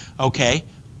 then okay,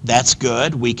 that's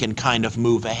good. We can kind of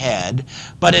move ahead.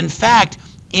 But in fact,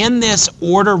 in this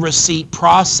order receipt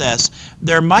process,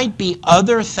 there might be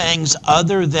other things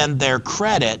other than their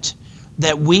credit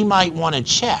that we might want to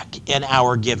check in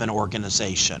our given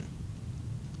organization.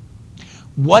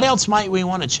 What else might we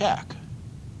want to check?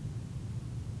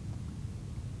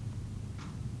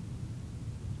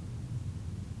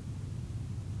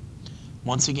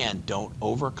 Once again, don't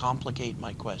overcomplicate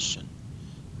my question.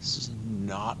 This is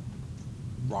not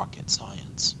rocket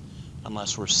science,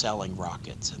 unless we're selling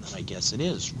rockets, and then I guess it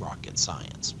is rocket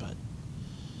science. But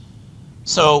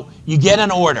so you get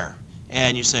an order,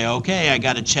 and you say, okay, I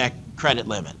got to check credit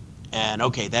limit. And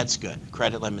okay, that's good.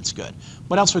 Credit limit's good.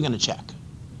 What else are we going to check?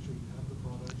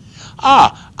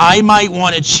 I might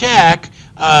want to check,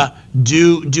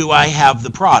 do I have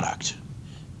the product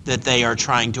that they are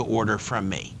trying to order from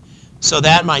me? So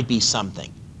that might be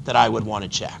something that I would want to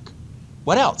check.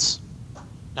 What else?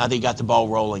 Now that you got the ball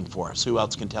rolling for us, who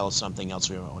else can tell us something else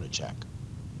we might want to check?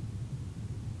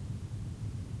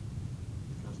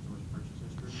 Customer's purchase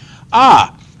history.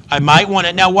 I might want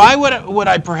to. Now, why would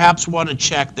I perhaps want to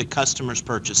check the customer's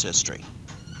purchase history?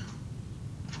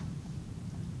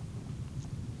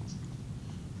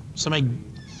 Somebody.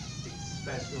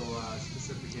 Special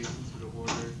specifications for the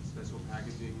order, special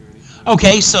packaging or anything.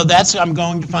 Okay, so I'm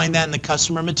going to find that in the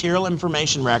customer material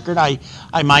information record. I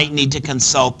might need to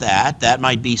consult that. That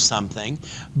might be something.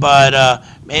 But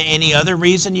any other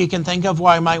reason you can think of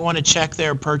why I might want to check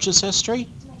their purchase history?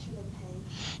 To make sure they pay.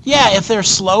 Yeah, if they're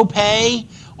slow pay,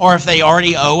 or if they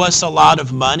already owe us a lot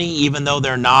of money, even though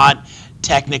they're not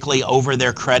technically over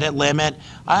their credit limit,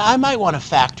 I might want to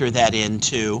factor that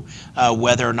into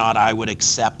whether or not I would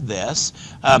accept this.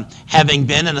 Having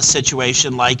been in a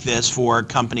situation like this for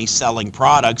companies selling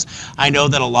products, I know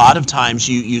that a lot of times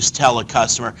you tell a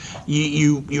customer,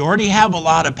 you already have a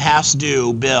lot of past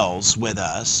due bills with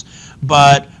us,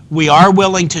 but we are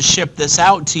willing to ship this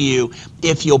out to you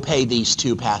if you'll pay these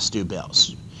 2 past due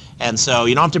bills. And so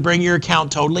you don't have to bring your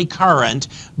account totally current,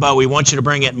 but we want you to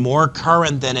bring it more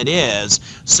current than it is,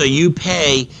 so you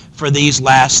pay for these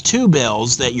last 2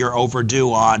 bills that you're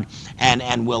overdue on,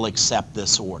 and we'll accept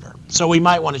this order. So we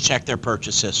might want to check their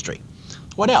purchase history.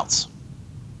 What else?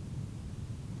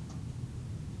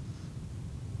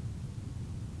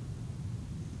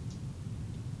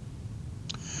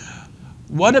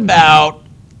 What about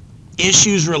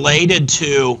issues related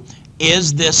to,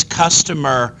 is this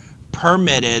customer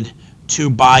permitted to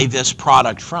buy this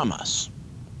product from us?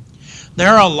 There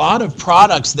are a lot of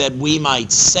products that we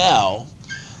might sell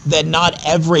that not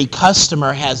every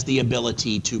customer has the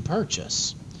ability to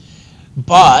purchase.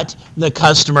 But the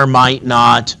customer might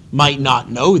not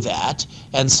know that,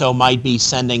 and so might be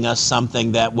sending us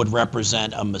something that would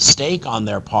represent a mistake on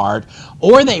their part,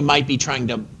 or they might be trying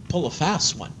to pull a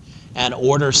fast one and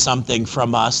order something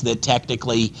from us that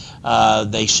technically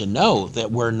they should know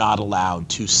that we're not allowed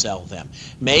to sell them.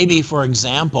 Maybe, for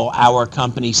example, our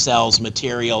company sells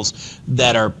materials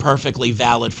that are perfectly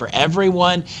valid for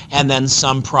everyone, and then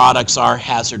some products are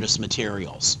hazardous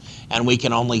materials. And we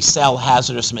can only sell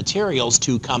hazardous materials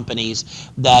to companies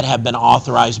that have been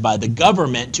authorized by the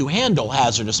government to handle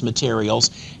hazardous materials,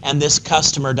 and this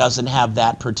customer doesn't have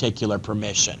that particular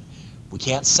permission. We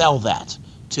can't sell that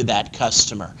to that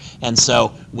customer. And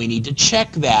so we need to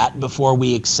check that before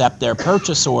we accept their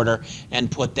purchase order and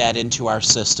put that into our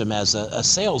system as a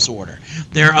sales order.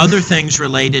 There are other things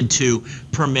related to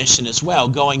permission as well.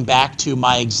 Going back to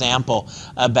my example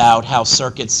about how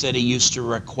Circuit City used to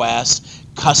request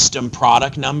custom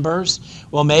product numbers.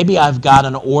 Well, maybe I've got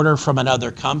an order from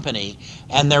another company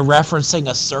and they're referencing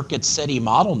a Circuit City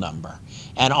model number.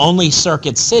 And only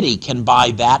Circuit City can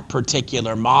buy that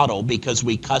particular model because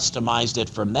we customized it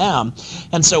from them.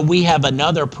 And so we have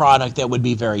another product that would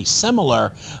be very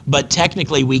similar, but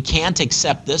technically we can't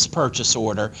accept this purchase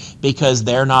order because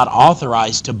they're not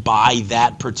authorized to buy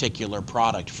that particular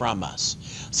product from us.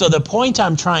 So the point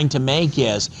I'm trying to make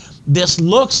is, this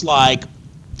looks like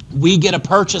we get a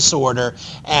purchase order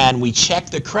and we check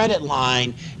the credit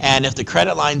line, and if the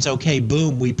credit line's okay,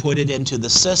 boom, we put it into the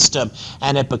system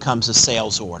and it becomes a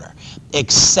sales order.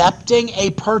 Accepting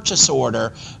a purchase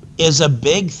order is a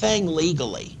big thing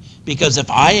legally, because if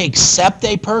I accept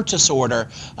a purchase order,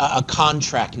 a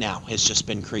contract now has just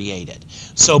been created.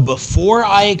 So before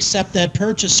I accept that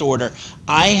purchase order,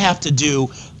 I have to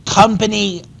do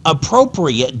company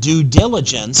appropriate due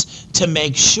diligence to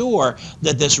make sure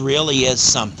that this really is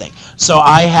something. So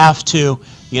I have to,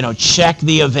 check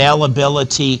the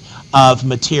availability of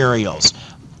materials.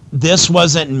 This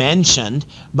wasn't mentioned,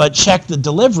 but check the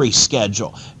delivery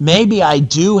schedule. Maybe I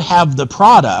do have the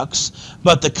products,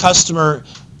 but the customer,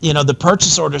 the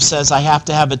purchase order says I have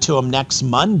to have it to them next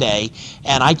Monday,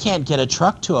 and I can't get a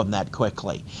truck to them that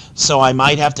quickly. So I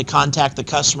might have to contact the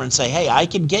customer and say, hey, I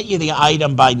can get you the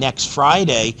item by next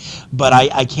Friday, but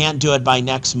I can't do it by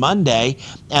next Monday.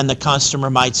 And the customer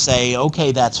might say,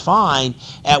 okay, that's fine,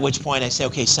 at which point I say,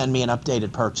 okay, send me an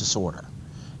updated purchase order.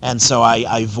 And so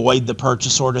I void the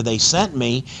purchase order they sent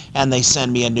me, and they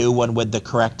send me a new one with the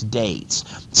correct dates.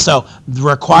 So the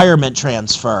requirement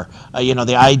transfer,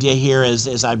 the idea here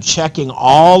is I'm checking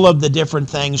all of the different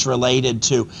things related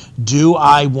to, do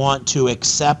I want to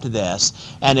accept this?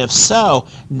 And if so,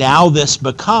 now this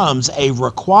becomes a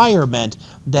requirement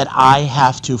that I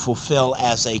have to fulfill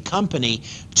as a company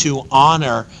to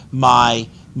honor my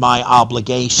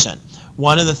obligation.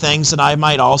 One of the things that I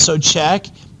might also check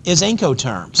is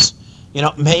Incoterms.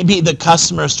 Maybe the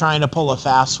customer is trying to pull a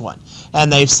fast one,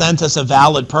 and they've sent us a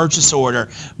valid purchase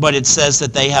order, but it says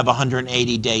that they have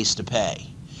 180 days to pay.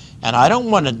 And I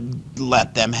don't want to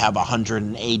let them have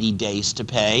 180 days to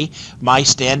pay. My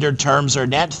standard terms are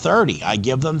net 30. I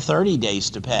give them 30 days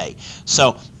to pay.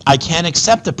 So I can't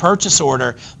accept a purchase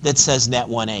order that says net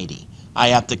 180. I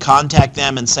have to contact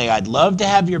them and say, I'd love to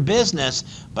have your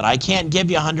business, but I can't give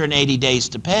you 180 days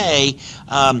to pay.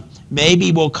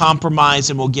 Maybe we'll compromise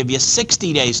and we'll give you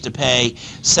 60 days to pay.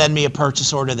 Send me a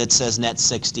purchase order that says net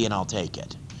 60 and I'll take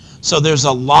it. So there's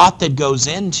a lot that goes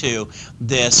into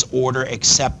this order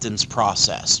acceptance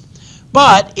process.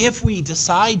 But if we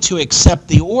decide to accept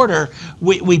the order,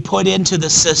 we put into the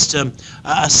system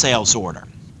a sales order.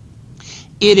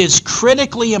 it is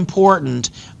critically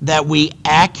important that we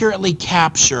accurately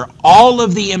capture all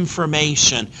of the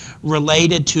information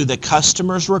related to the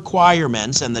customer's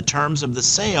requirements and the terms of the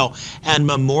sale and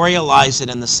memorialize it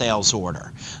in the sales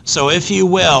order. So if you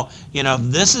will,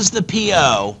 this is the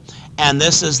PO and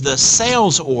this is the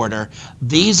sales order.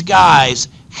 These guys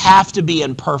have to be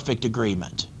in perfect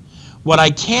agreement. What I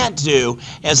can't do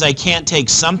is I can't take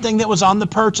something that was on the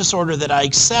purchase order that I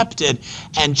accepted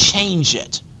and change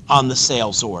it on the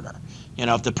sales order.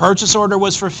 If the purchase order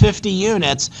was for 50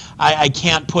 units, I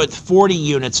can't put 40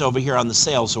 units over here on the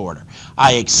sales order.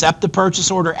 I accept the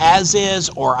purchase order as is,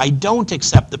 or I don't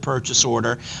accept the purchase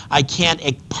order. I can't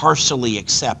partially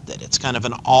accept it. It's kind of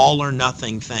an all or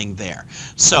nothing thing there.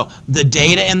 So the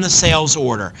data in the sales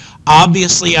order,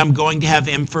 obviously I'm going to have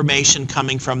information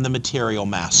coming from the material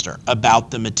master about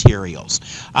the materials.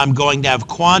 I'm going to have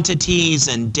quantities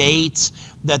and dates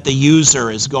that the user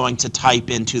is going to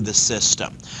type into the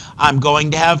system. I'm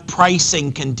going to have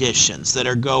pricing conditions that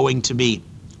are going to be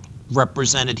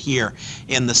represented here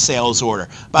in the sales order.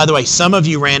 By the way, some of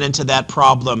you ran into that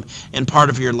problem in part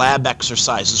of your lab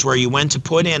exercises where you went to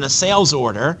put in a sales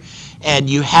order and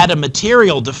you had a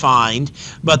material defined,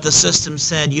 but the system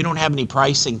said you don't have any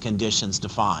pricing conditions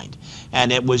defined.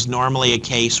 And it was normally a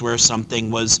case where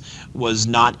something was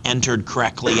not entered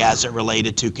correctly as it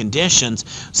related to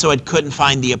conditions, so it couldn't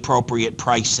find the appropriate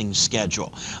pricing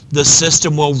schedule. The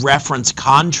system will reference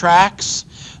contracts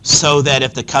so that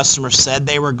if the customer said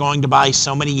they were going to buy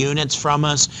so many units from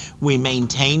us, we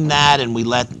maintain that and we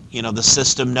let the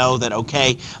system know that,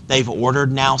 okay, they've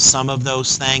ordered now some of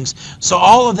those things. So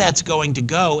all of that's going to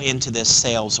go into this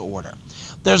sales order.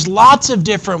 There's lots of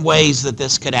different ways that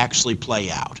this could actually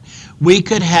play out. We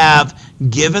could have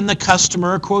given the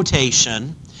customer a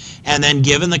quotation and then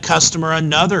given the customer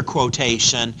another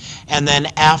quotation, and then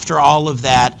after all of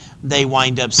that, they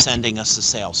wind up sending us a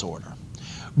sales order.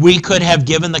 We could have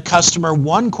given the customer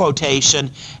one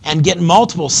quotation and get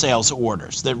multiple sales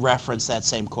orders that reference that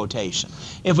same quotation.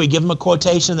 If we give them a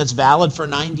quotation that's valid for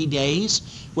 90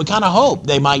 days, we kind of hope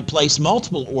they might place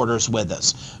multiple orders with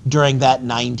us during that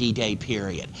 90-day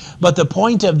period. But the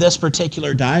point of this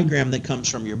particular diagram that comes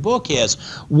from your book is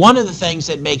one of the things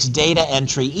that makes data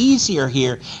entry easier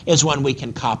here is when we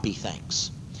can copy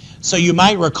things. So you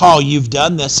might recall you've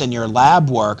done this in your lab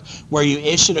work where you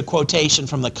issued a quotation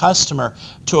from the customer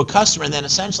to a customer, and then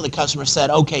essentially the customer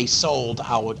said, okay, sold,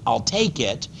 I'll take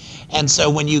it. And so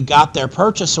when you got their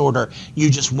purchase order, you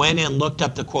just went in, looked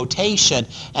up the quotation,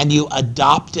 and you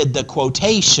adopted the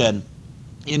quotation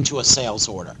into a sales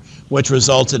order, which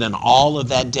resulted in all of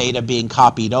that data being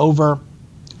copied over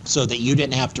so that you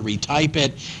didn't have to retype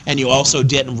it, and you also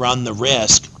didn't run the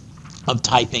risk of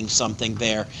typing something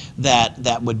there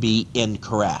that would be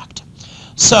incorrect.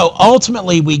 So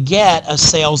ultimately we get a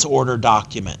sales order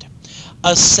document.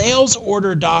 A sales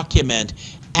order document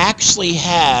actually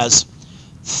has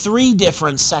 3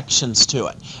 different sections to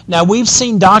it. Now we've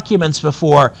seen documents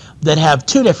before that have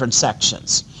 2 different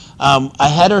sections, a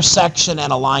header section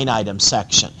and a line item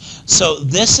section. So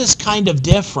this is kind of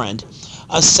different.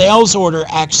 A sales order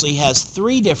actually has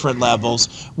 3 different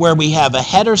levels where we have a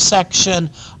header section,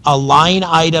 a line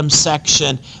item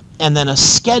section, and then a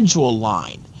schedule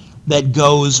line that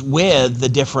goes with the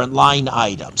different line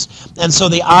items. And so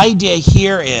the idea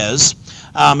here is,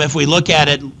 if we look at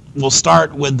it, we'll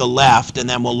start with the left and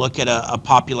then we'll look at a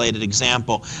populated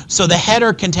example. So the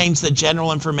header contains the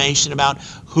general information about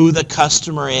who the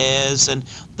customer is and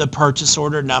the purchase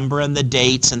order number and the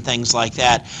dates and things like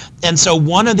that. And so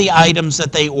one of the items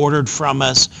that they ordered from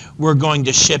us, we're going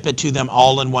to ship it to them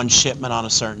all in one shipment on a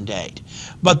certain date.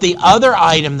 But the other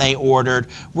item they ordered,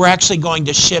 we're actually going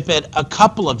to ship it a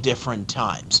couple of different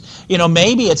times.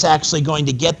 Maybe it's actually going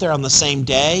to get there on the same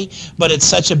day, but it's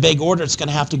such a big order it's going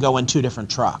to have to go in 2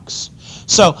 different trucks.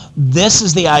 So this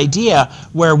is the idea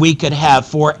where we could have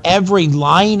for every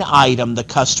line item the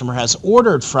customer has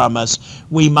ordered from us,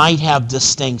 we might have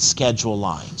distinct schedule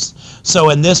lines.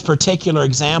 So in this particular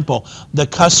example, the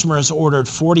customer has ordered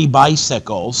 40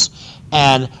 bicycles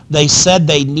and they said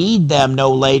they need them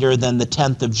no later than the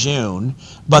 10th of June,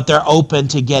 but they're open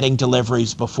to getting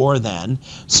deliveries before then.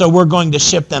 So we're going to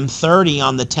ship them 30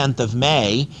 on the 10th of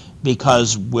May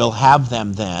because we'll have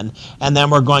them then, and then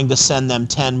we're going to send them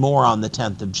 10 more on the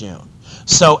 10th of June.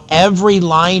 So every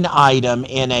line item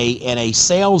in a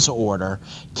sales order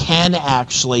can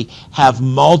actually have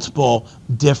multiple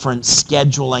different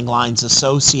scheduling lines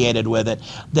associated with it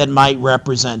that might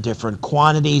represent different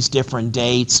quantities, different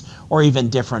dates, or even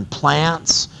different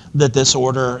plants that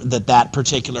that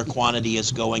particular quantity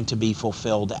is going to be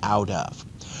fulfilled out of.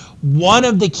 One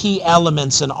of the key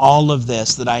elements in all of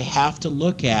this that I have to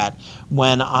look at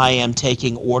when I am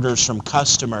taking orders from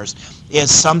customers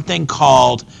is something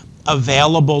called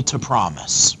available to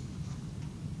promise,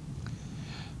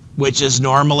 which is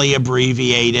normally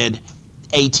abbreviated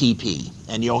ATP.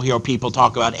 And you'll hear people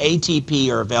talk about ATP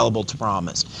or available to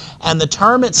promise. And the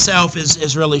term itself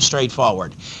is really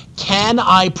straightforward. Can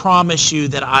I promise you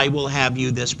that I will have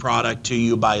this product to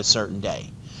you by a certain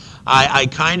day? I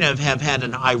kind of have had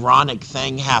an ironic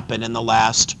thing happen in the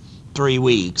last 3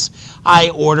 weeks.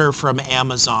 I order from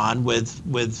Amazon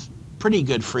with pretty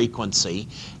good frequency,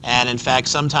 and in fact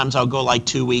sometimes I'll go like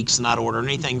 2 weeks and not order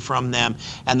anything from them,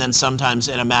 and then sometimes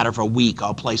in a matter of a week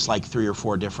I'll place like 3 or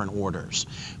 4 different orders.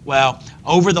 Well,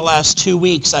 over the last 2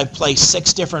 weeks I've placed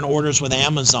 6 different orders with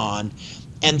Amazon,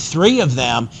 and 3 of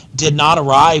them did not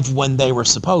arrive when they were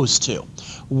supposed to.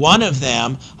 One of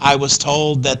them, I was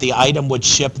told that the item would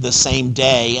ship the same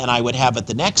day and I would have it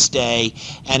the next day,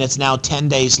 and it's now 10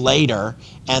 days later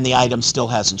and the item still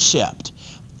hasn't shipped.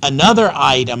 Another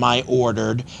item I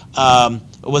ordered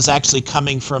was actually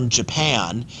coming from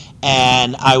Japan,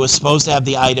 and I was supposed to have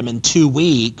the item in 2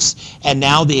 weeks, and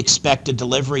now the expected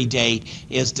delivery date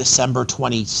is December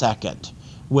 22nd,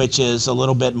 which is a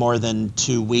little bit more than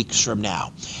 2 weeks from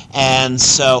now. And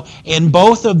so in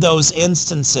both of those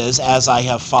instances, as I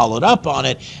have followed up on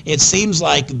it, it seems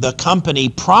like the company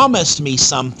promised me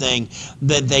something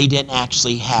that they didn't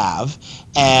actually have,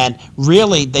 and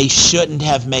really they shouldn't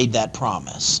have made that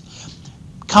promise.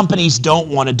 Companies don't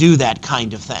want to do that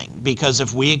kind of thing, because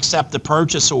if we accept the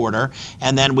purchase order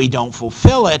and then we don't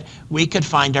fulfill it, we could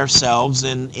find ourselves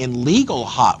in legal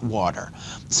hot water.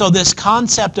 So this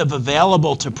concept of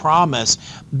available to promise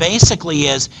basically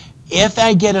is, if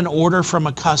I get an order from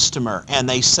a customer and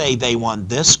they say they want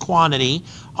this quantity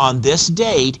on this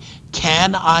date,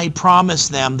 can I promise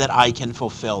them that I can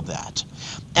fulfill that?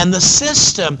 And the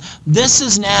system, this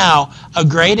is now a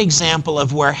great example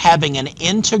of where having an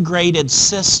integrated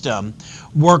system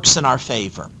works in our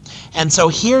favor. And so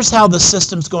here's how the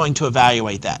system's going to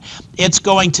evaluate that. It's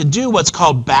going to do what's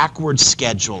called backward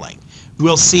scheduling.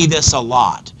 We'll see this a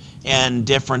lot and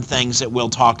different things that we'll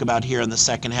talk about here in the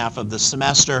second half of the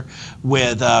semester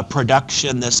with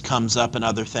production. This comes up and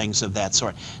other things of that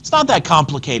sort. It's not that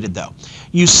complicated though.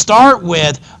 You start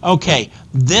with, okay,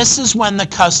 this is when the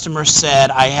customer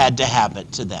said I had to have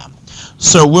it to them.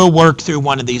 So we'll work through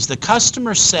one of these. The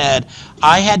customer said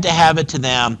I had to have it to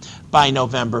them by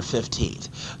November 15th.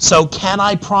 So can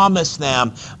I promise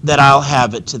them that I'll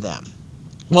have it to them?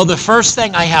 Well, the first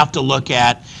thing I have to look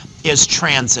at is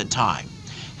transit time.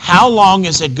 How long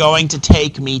is it going to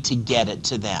take me to get it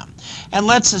to them? And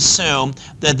let's assume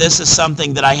that this is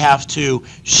something that I have to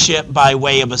ship by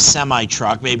way of a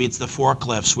semi-truck. Maybe it's the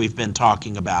forklifts we've been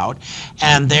talking about.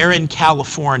 And they're in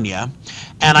California.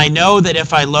 And I know that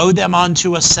if I load them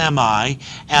onto a semi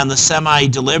and the semi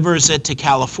delivers it to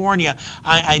California,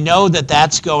 I know that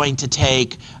that's going to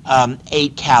take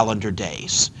 8 calendar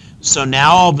days. So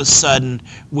now all of a sudden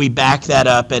we back that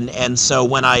up, and so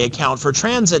when I account for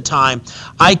transit time,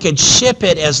 I could ship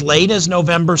it as late as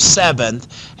November 7th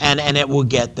and it will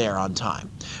get there on time.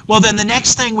 Well, then the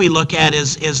next thing we look at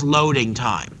is loading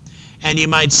time. And you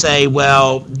might say,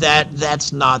 well,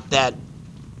 that's not that,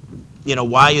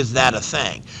 why is that a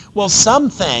thing? Well, some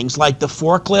things, like the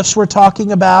forklifts we're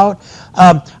talking about,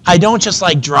 I don't just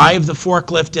like drive the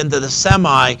forklift into the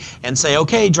semi and say,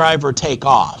 okay, driver, take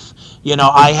off.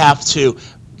 I have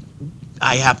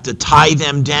to tie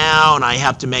them down. I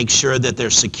have to make sure that they're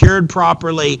secured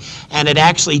properly. And it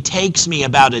actually takes me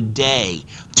about a day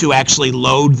to actually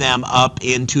load them up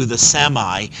into the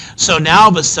semi. So now all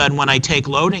of a sudden, when I take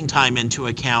loading time into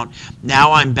account,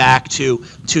 now I'm back to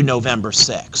November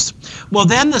 6th. Well,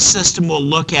 then the system will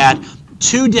look at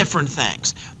 2 different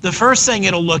things. The first thing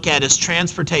it'll look at is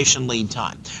transportation lead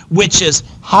time, which is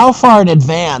how far in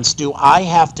advance do I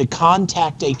have to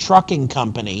contact a trucking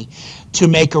company to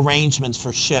make arrangements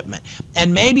for shipment.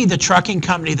 And maybe the trucking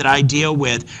company that I deal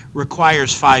with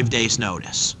requires 5 days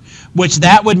notice, which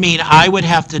that would mean I would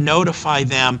have to notify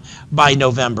them by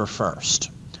November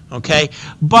 1st. Okay,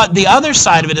 but the other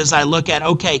side of it is I look at,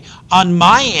 okay, on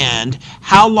my end,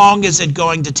 how long is it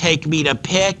going to take me to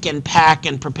pick and pack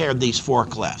and prepare these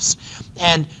forklifts?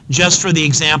 And just for the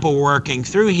example we're working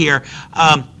through here,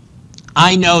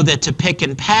 I know that to pick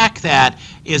and pack that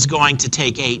is going to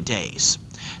take 8 days.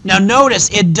 Now notice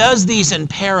it does these in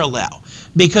parallel,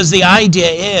 because the idea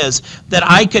is that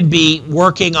I could be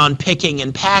working on picking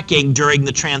and packing during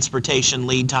the transportation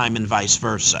lead time and vice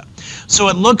versa. So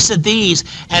it looks at these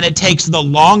and it takes the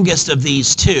longest of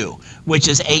these two, which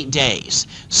is 8 days.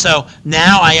 So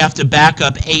now I have to back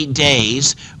up 8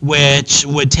 days, which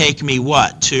would take me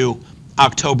what, to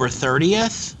October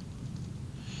 30th?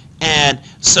 And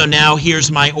so now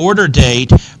here's my order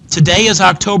date. Today is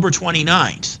October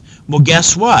 29th. Well,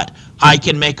 guess what? I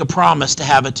can make a promise to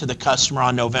have it to the customer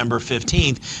on November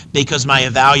 15th because my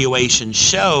evaluation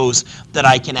shows that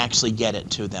I can actually get it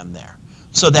to them there.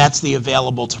 So that's the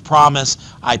available to promise.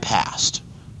 I passed.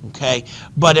 Okay?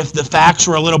 But if the facts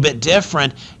were a little bit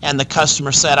different and the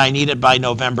customer said I need it by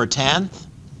November 10th,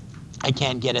 I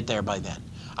can't get it there by then.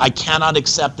 I cannot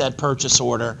accept that purchase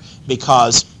order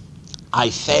because I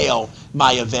fail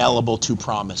my available to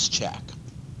promise check.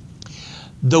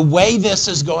 The way this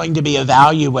is going to be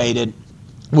evaluated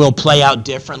will play out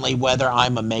differently whether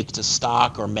I'm a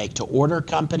make-to-stock or make-to-order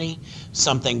company,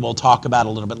 something we'll talk about a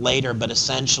little bit later, but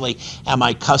essentially, am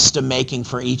I custom making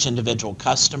for each individual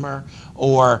customer,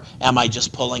 or am I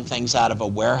just pulling things out of a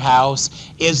warehouse?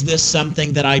 Is this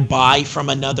something that I buy from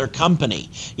another company?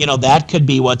 You know, that could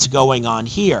be what's going on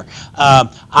here.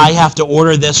 I have to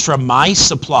order this from my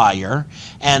supplier,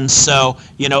 and so,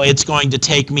 you know, it's going to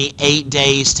take me 8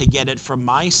 days to get it from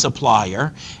my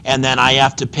supplier, and then I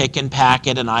have to pick and pack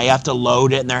it, and I have to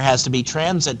load it, and there has to be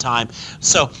transit time.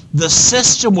 So the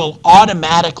system will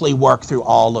automatically work through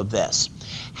all of this.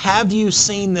 Have you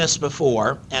seen this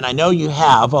before? And I know you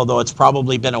have, although it's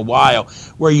probably been a while,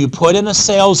 where you put in a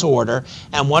sales order,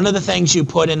 and one of the things you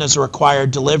put in is a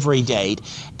required delivery date,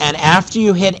 and after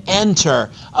you hit enter,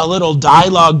 a little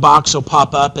dialog box will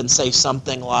pop up and say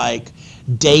something like,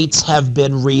 dates have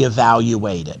been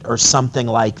reevaluated, or something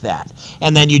like that.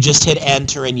 And then you just hit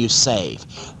enter and you save.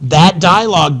 That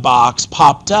dialog box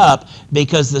popped up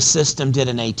because the system did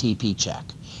an ATP check.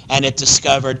 And it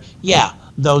discovered, yeah,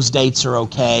 those dates are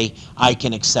okay, I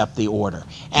can accept the order.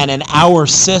 And in our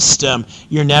system,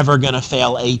 you're never going to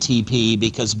fail ATP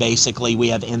because basically we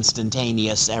have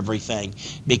instantaneous everything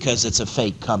because it's a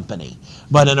fake company.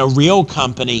 But in a real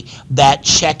company, that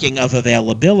checking of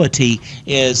availability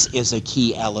is a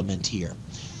key element here.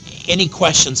 Any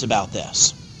questions about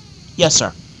this? Yes,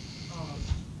 sir.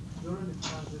 During the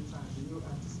transit time, do you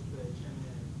anticipate any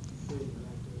failure,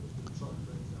 like the truck,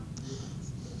 for example? Do you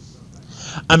anticipate stuff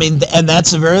like that? I mean, and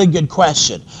that's a very good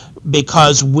question,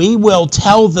 because we will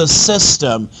tell the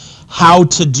system how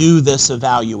to do this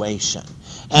evaluation.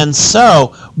 And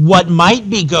so what might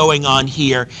be going on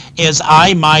here is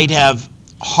I might have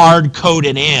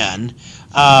hard-coded in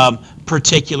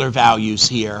particular values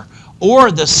here,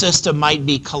 or the system might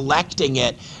be collecting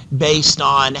it based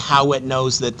on how it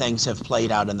knows that things have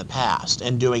played out in the past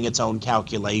and doing its own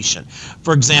calculation.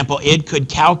 For example, it could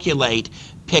calculate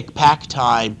pick-pack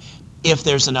time if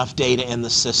there's enough data in the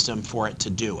system for it to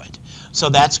do it. So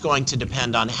that's going to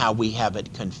depend on how we have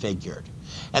it configured.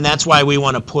 And that's why we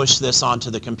want to push this onto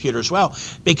the computer as well,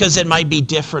 because it might be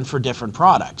different for different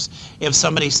products. If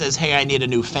somebody says, hey, I need a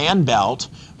new fan belt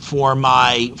for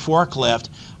my forklift,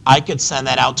 I could send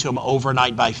that out to them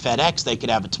overnight by FedEx. They could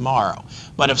have it tomorrow.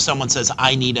 But if someone says,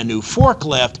 I need a new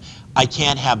forklift, I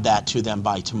can't have that to them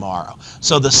by tomorrow.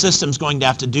 So the system's going to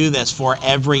have to do this for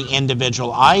every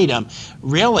individual item,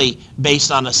 really based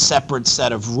on a separate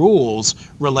set of rules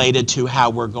related to how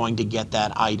we're going to get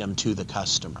that item to the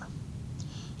customer.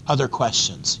 Other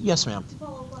questions? Yes, ma'am. To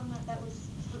follow up on that, that was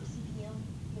for CPM,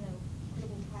 you know,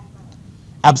 critical path matter.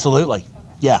 Absolutely.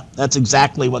 Okay. Yeah, that's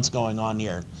exactly what's going on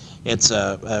here. It's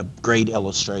a great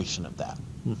illustration of that.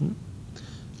 Mm-hmm.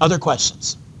 Other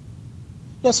questions?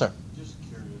 Yes, sir. Just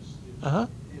curious, Uh-huh.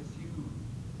 if you,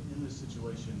 in this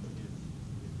situation, if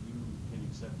you can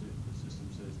accept it, the system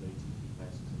says the ATP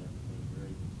passes and everything, you're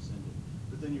able to send it,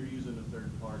 but then you're using a third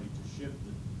party to ship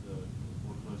the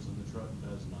forklifts and the truck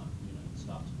does not, you know, it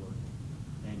stops working,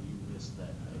 and you miss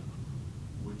that day.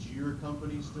 Would your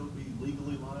company still be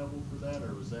legally liable for that,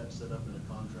 or was that set up in a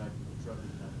contract with the trucking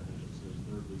company that says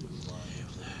they're legally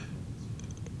liable?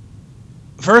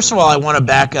 First of all, I want to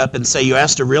back up and say you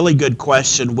asked a really good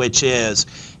question, which is,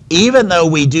 even though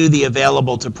we do the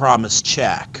available to promise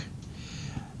check,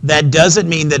 that doesn't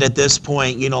mean that at this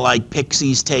point, you know, like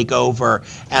Pixies take over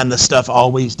and the stuff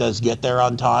always does get there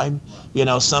on time. You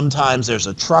know, sometimes there's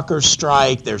a trucker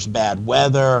strike, there's bad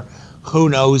weather, who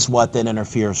knows what then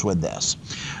interferes with this.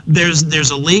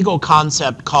 There's a legal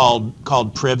concept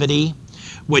called privity,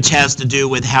 which has to do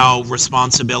with how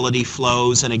responsibility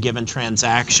flows in a given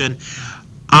transaction.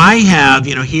 I have,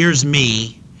 here's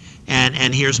me,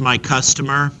 and here's my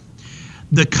customer.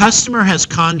 The customer has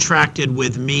contracted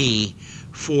with me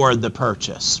for the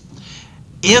purchase.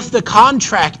 If the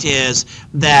contract is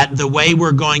that the way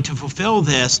we're going to fulfill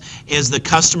this is the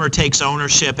customer takes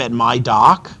ownership at my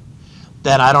dock,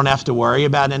 then I don't have to worry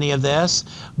about any of this.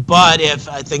 But if,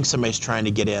 I think somebody's trying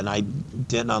to get in. I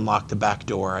didn't unlock the back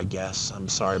door, I guess. I'm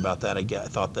sorry about that. I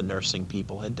thought the nursing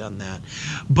people had done that.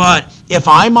 But if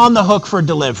I'm on the hook for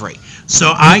delivery,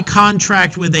 so I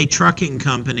contract with a trucking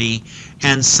company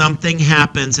and something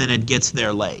happens and it gets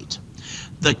there late,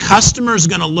 the customer's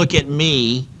going to look at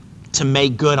me to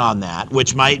make good on that,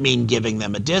 which might mean giving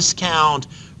them a discount.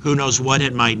 Who knows what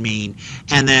it might mean.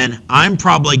 And then I'm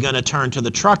probably going to turn to the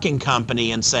trucking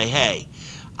company and say, hey,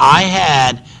 I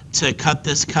had to cut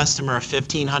this customer a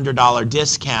 $1,500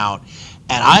 discount,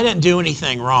 and I didn't do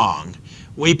anything wrong.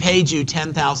 We paid you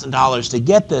 $10,000 to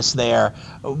get this there.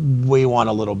 We want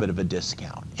a little bit of a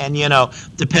discount. And,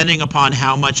 depending upon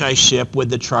how much I ship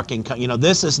with the trucking company,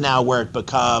 this is now where it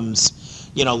becomes,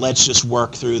 let's just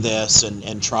work through this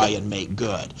and try and make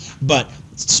good. But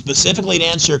specifically to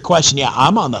answer your question, yeah,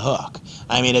 I'm on the hook.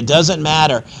 I mean, it doesn't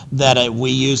matter that we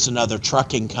used another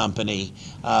trucking company.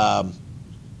 I'm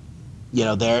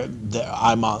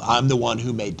the one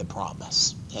who made the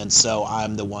promise, and so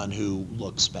I'm the one who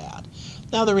looks bad.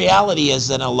 Now, the reality is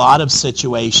that in a lot of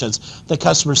situations, the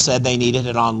customer said they needed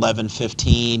it on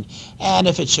 11/15, and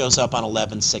if it shows up on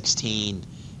 11/16,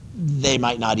 they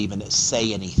might not even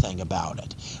say anything about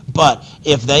it. But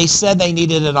if they said they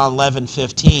needed it on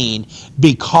 11/15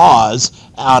 because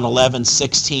on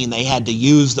 11/16 they had to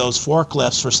use those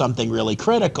forklifts for something really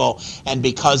critical, and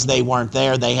because they weren't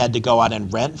there, they had to go out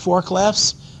and rent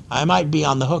forklifts, I might be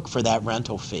on the hook for that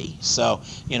rental fee. So,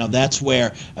 that's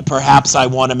where perhaps I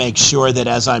want to make sure that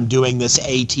as I'm doing this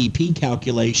ATP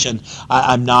calculation,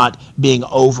 I'm not being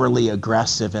overly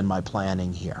aggressive in my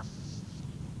planning here.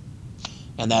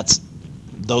 And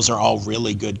those are all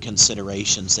really good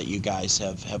considerations that you guys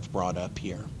have brought up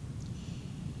here.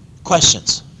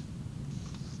 Questions?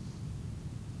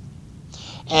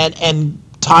 And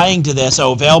tying to this,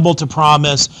 available to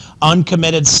promise,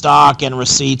 uncommitted stock and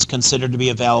receipts considered to be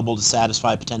available to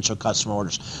satisfy potential customer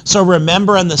orders. So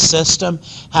remember in the system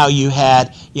how you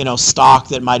had, stock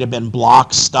that might have been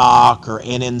block stock or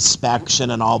in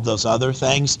inspection and all those other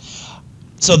things.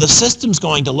 So the system's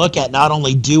going to look at not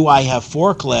only do I have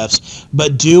forklifts,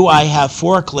 but do I have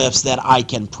forklifts that I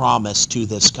can promise to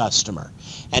this customer?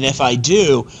 And if I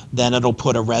do, then it'll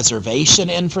put a reservation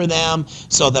in for them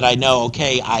so that I know,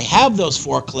 okay, I have those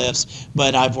forklifts,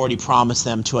 but I've already promised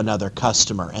them to another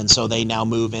customer. And so they now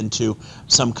move into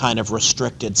some kind of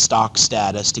restricted stock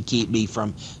status to keep me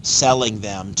from selling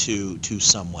them to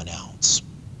someone else.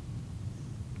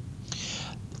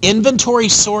 Inventory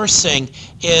sourcing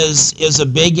is a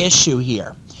big issue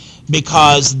here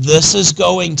because this is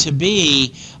going to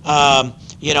be,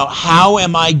 how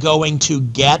am I going to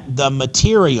get the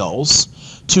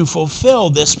materials to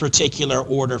fulfill this particular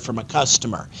order from a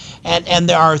customer? And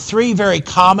there are three very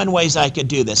common ways I could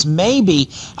do this.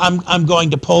 Maybe I'm going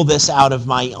to pull this out of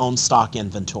my own stock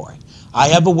inventory. I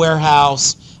have a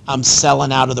warehouse. I'm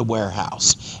selling out of the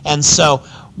warehouse. And so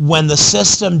when the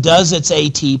system does its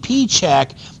ATP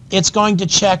check, it's going to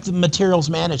check the materials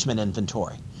management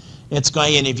inventory. It's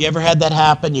going, and if you ever had that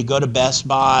happen, you go to Best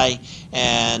Buy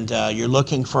and you're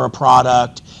looking for a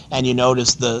product and you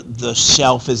notice the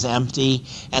shelf is empty,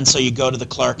 and so you go to the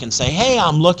clerk and say, hey,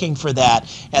 I'm looking for that,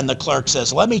 and the clerk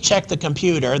says, let me check the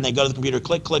computer, and they go to the computer,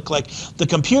 click, click, click. The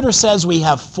computer says we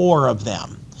have 4 of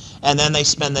them. And then they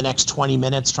spend the next 20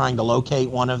 minutes trying to locate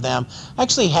one of them. I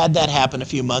actually had that happen a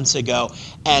few months ago,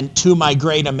 and to my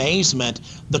great amazement,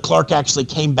 the clerk actually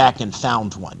came back and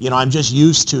found one. I'm just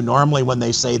used to normally when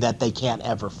they say that they can't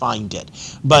ever find it.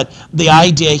 But the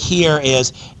idea here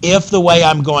is if the way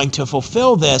I'm going to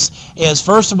fulfill this is,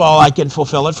 first of all, I can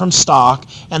fulfill it from stock,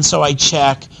 and so I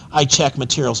check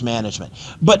materials management.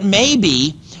 But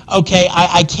maybe, okay,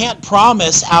 I can't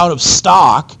promise out of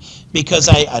stock because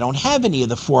I don't have any of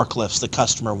the forklifts the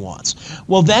customer wants.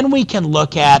 Well, then we can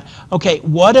look at, okay,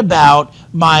 what about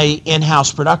my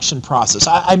in-house production process?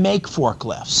 I make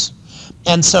forklifts.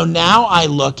 And so now I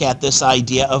look at this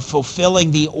idea of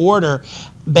fulfilling the order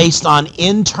based on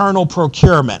internal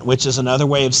procurement, which is another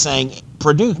way of saying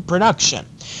production.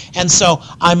 And so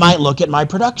I might look at my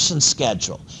production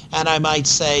schedule and I might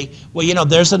say, well,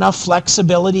 there's enough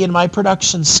flexibility in my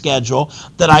production schedule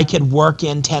that I could work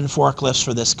in 10 forklifts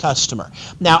for this customer.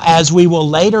 Now, as we will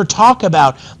later talk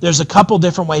about, there's a couple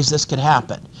different ways this could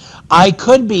happen. I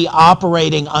could be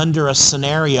operating under a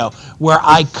scenario where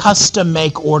I custom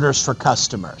make orders for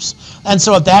customers. And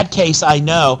so in that case, I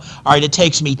know, all right, it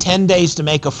takes me 10 days to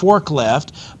make a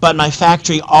forklift, but my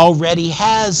factory already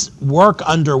has work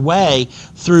underway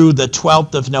through the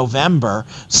 12th of November,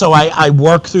 so I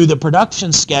work through the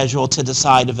production schedule to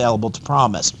decide available to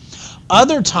promise.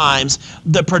 Other times,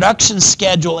 the production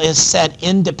schedule is set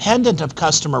independent of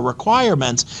customer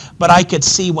requirements, but I could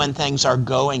see when things are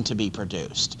going to be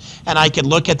produced. And I could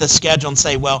look at the schedule and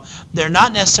say, well, they're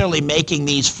not necessarily making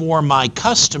these for my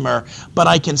customer, but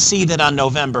I can see that on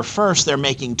November 1st, they're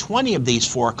making 20 of these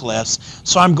forklifts,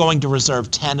 so I'm going to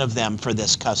reserve 10 of them for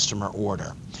this customer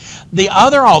order. The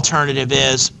other alternative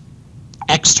is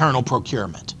external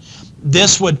procurement.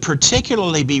 This would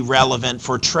particularly be relevant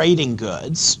for trading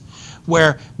goods,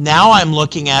 where now I'm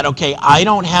looking at, okay, I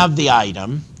don't have the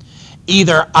item,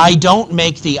 either I don't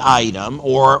make the item,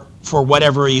 or for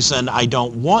whatever reason I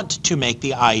don't want to make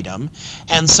the item,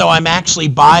 and so I'm actually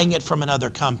buying it from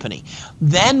another company.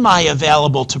 Then my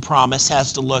available to promise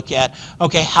has to look at,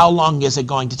 okay, how long is it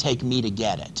going to take me to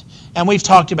get it? And we've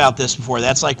talked about this before.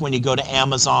 That's like when you go to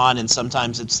Amazon and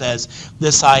sometimes it says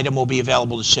this item will be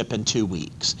available to ship in 2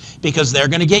 weeks, because they're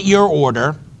going to get your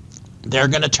order. They're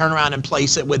going to turn around and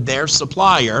place it with their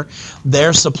supplier.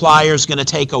 Their supplier is going to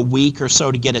take a week or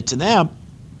so to get it to them.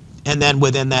 And then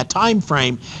within that time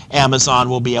frame, Amazon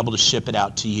will be able to ship it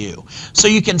out to you. So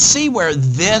you can see where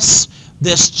this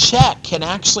check can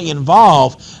actually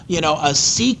involve, a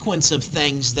sequence of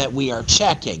things that we are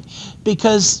checking.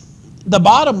 Because the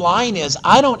bottom line is,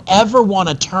 I don't ever want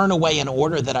to turn away an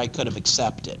order that I could have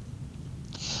accepted.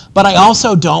 But I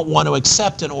also don't want to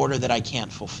accept an order that I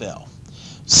can't fulfill.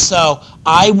 So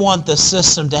I want the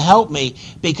system to help me,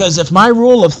 because if my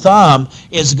rule of thumb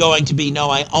is going to be, no,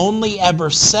 I only ever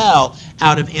sell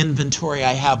out of inventory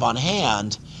I have on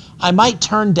hand, I might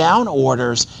turn down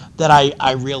orders that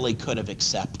I really could have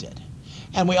accepted.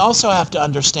 And we also have to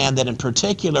understand that in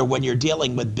particular when you're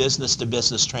dealing with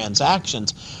business-to-business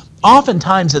transactions,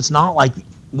 oftentimes it's not like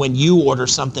when you order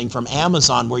something from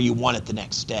Amazon where you want it the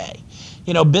next day.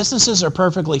 Businesses are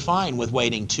perfectly fine with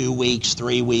waiting 2 weeks,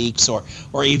 3 weeks,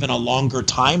 or even a longer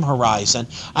time horizon.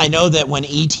 I know that when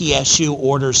ETSU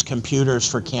orders computers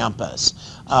for campus,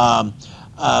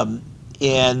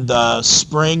 in the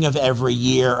spring of every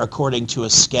year, according to a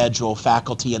schedule,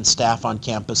 faculty and staff on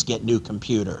campus get new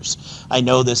computers. I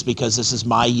know this because this is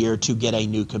my year to get a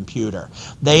new computer.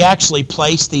 They actually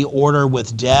place the order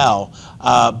with Dell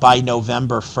by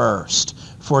November 1st.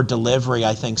 For delivery,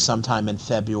 I think sometime in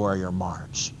February or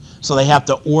March. So they have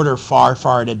to order far,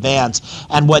 far in advance.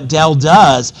 And what Dell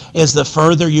does is the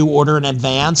further you order in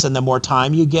advance and the more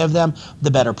time you give them, the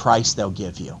better price they'll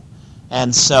give you.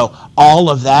 And so all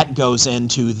of that goes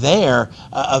into their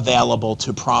available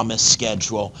to promise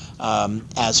schedule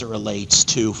as it relates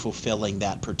to fulfilling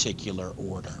that particular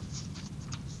order.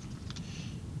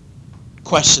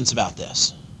 Questions about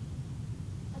this?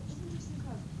 Isn't there some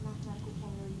kind of mathematical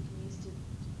formula you can use to,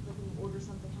 like when you order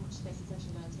something, how much space it's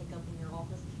actually going to take up in your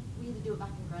office? We had to do it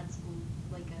back in grad school,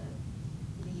 like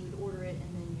you would order it and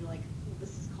then you're like, well,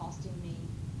 this is costing me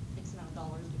X amount of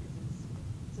dollars because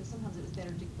it's, so sometimes it was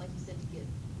better to, like you said, to get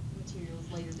materials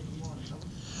later than you wanted them.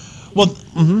 Well,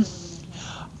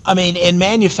 I mean, in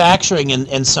manufacturing,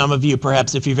 and some of you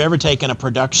perhaps, if you've ever taken a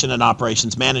production and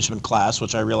operations management class,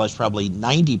 which I realize probably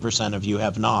 90% of you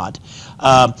have not,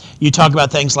 you talk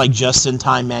about things like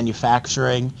just-in-time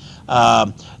manufacturing.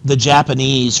 The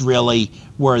Japanese really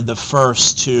were the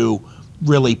first to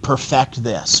really perfect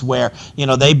this, where,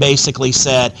 they basically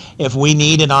said, if we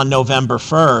need it on November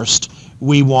 1st,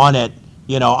 we want it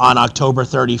on October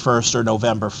 31st or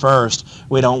November 1st.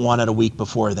 We don't want it a week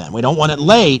before then. We don't want it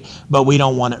late, but we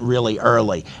don't want it really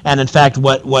early. And in fact,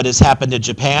 what has happened in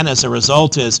Japan as a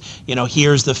result is,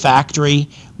 here's the factory,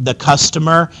 the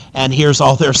customer, and here's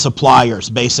all their suppliers,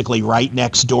 basically right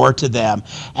next door to them.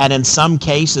 And in some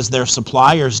cases, their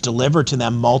suppliers deliver to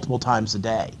them multiple times a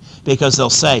day, because they'll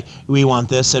say, we want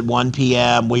this at 1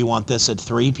 p.m., we want this at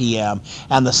 3 p.m.,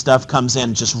 and the stuff comes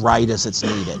in just right as it's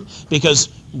needed. Because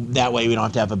that way we don't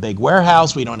have to have a big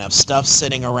warehouse, we don't have stuff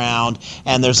sitting around,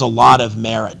 and there's a lot of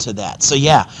merit to that. So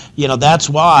yeah, that's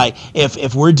why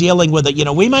if we're dealing with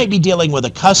we might be dealing with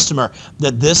a customer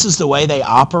that this is the way they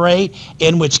operate,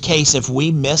 in which case if we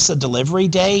miss a delivery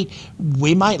date,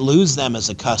 we might lose them as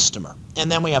a customer. And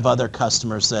then we have other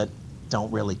customers that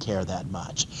don't really care that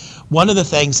much. One of the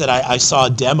things that I saw a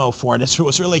demo for, and it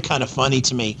was really kind of funny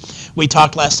to me, we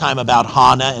talked last time about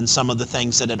HANA and some of the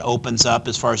things that it opens up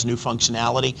as far as new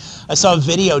functionality. I saw a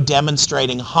video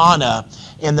demonstrating HANA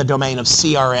in the domain of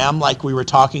CRM like we were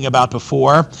talking about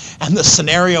before, and the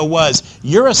scenario was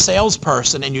you're a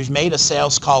salesperson and you've made a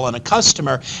sales call on a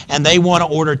customer and they want to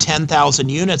order 10,000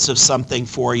 units of something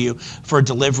for you for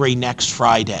delivery next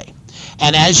Friday.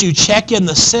 And as you check in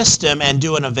the system and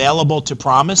do an available to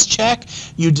promise check,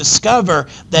 you discover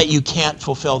that you can't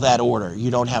fulfill that order. You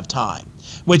don't have time,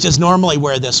 which is normally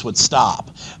where this would stop.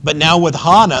 But now with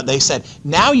HANA, they said,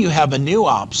 now you have a new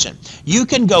option. You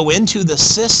can go into the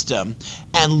system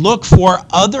and look for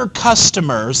other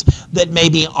customers that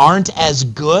maybe aren't as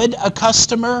good a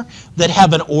customer that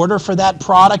have an order for that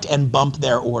product and bump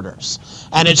their orders.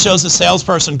 And it shows the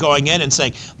salesperson going in and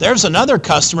saying, there's another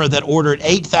customer that ordered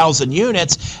 8,000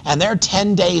 units and they're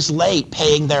 10 days late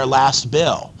paying their last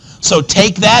bill. So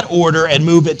take that order and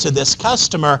move it to this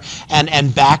customer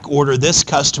and back order this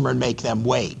customer and make them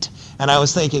wait. And I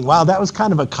was thinking, wow, that was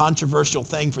kind of a controversial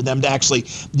thing for them to actually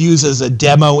use as a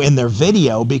demo in their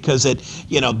video because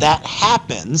that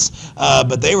happens,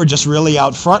 but they were just really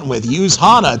out front with use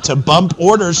HANA to bump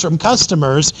orders from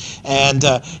customers. And,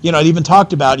 it even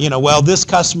talked about, well, this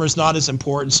customer's not as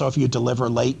important, so if you deliver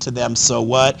late to them, so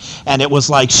what? And it was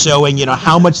like showing,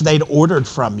 how much they'd ordered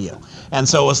from you. And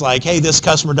so it was like, hey, this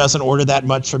customer doesn't order that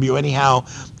much from you anyhow.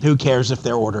 Who cares if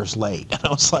their order's late? And I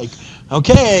was like,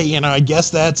 okay, I guess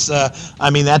that's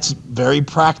very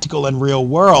practical and real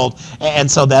world.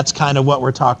 And so that's kind of what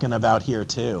we're talking about here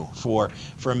too, for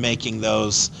making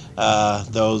those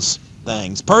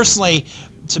things. Personally,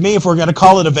 to me, if we're going to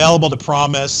call it available to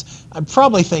promise, I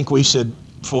probably think we should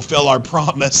fulfill our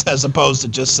promise as opposed to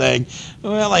just saying,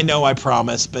 well, I know I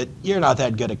promised, but you're not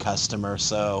that good a customer,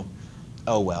 so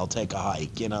oh well, take a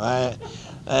hike.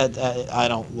 I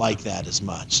don't like that as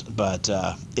much, but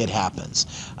it happens.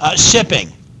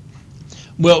 Shipping.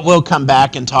 We'll come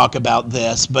back and talk about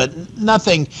this, but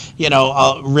nothing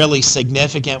really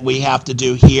significant we have to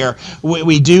do here.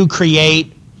 We do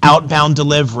create outbound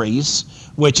deliveries,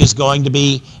 which is going to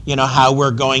be, how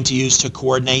we're going to use to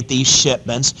coordinate these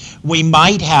shipments. We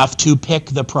might have to pick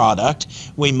the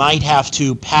product. We might have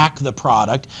to pack the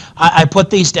product. I put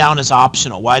these down as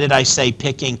optional. Why did I say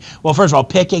picking? Well, first of all,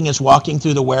 picking is walking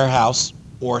through the warehouse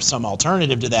or some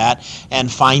alternative to that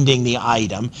and finding the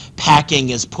item. Packing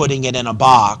is putting it in a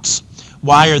box.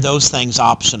 Why are those things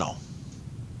optional?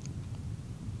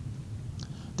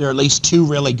 There are at least two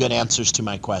really good answers to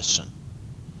my question.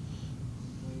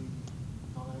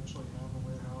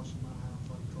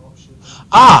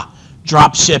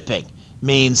 Drop shipping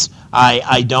means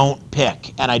I don't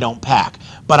pick and I don't pack,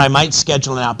 but I might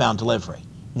schedule an outbound delivery.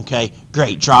 Okay,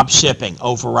 great. Drop shipping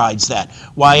overrides that.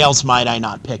 Why else might I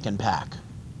not pick and pack?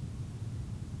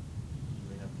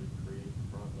 We have to create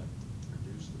the product,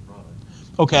 produce the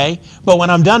product. Okay, but when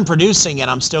I'm done producing it,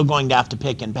 I'm still going to have to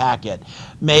pick and pack it.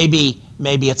 Maybe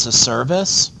it's a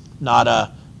service, not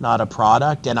a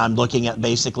product, and I'm looking at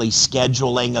basically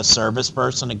scheduling a service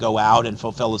person to go out and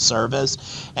fulfill a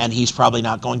service, and he's probably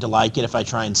not going to like it if I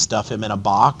try and stuff him in a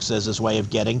box as his way of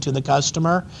getting to the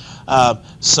customer.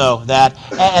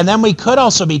 And then we could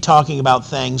also be talking about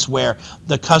things where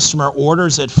the customer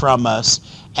orders it from us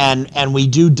and we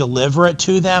do deliver it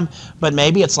to them, but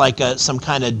maybe it's like some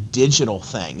kind of digital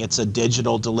thing. It's a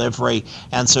digital delivery,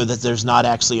 and so that there's not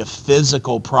actually a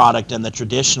physical product in the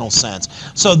traditional sense.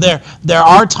 So there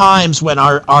are times when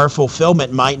our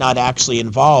fulfillment might not actually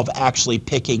involve actually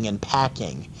picking and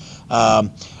packing.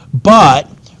 But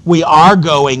we are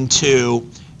going to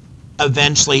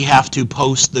eventually have to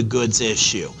post the goods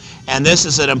issue. And this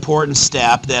is an important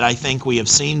step that I think we have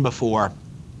seen before.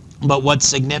 But what's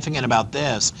significant about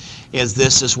this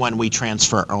is when we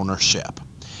transfer ownership.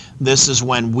 This is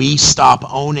when we stop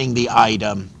owning the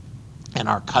item and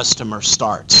our customer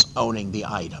starts owning the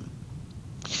item.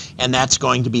 And that's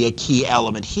going to be a key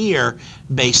element here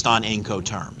based on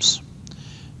Incoterms.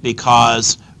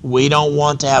 Because we don't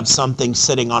want to have something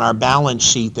sitting on our balance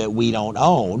sheet that we don't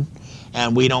own,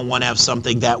 and we don't want to have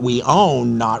something that we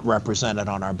own not represented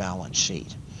on our balance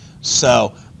sheet.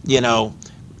 So,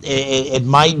 it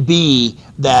might be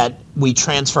that we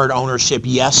transferred ownership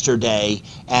yesterday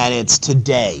and it's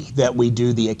today that we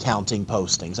do the accounting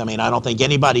postings. I mean, I don't think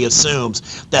anybody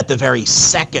assumes that the very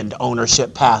second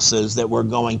ownership passes that we're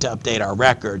going to update our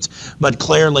records. But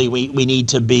clearly we need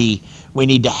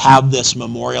to have this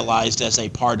memorialized as a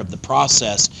part of the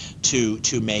process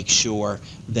to make sure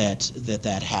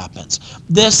that happens.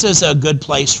 This is a good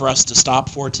place for us to stop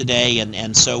for today,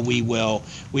 and so we will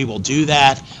do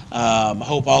that.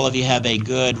 Hope all of you have a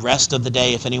good rest of the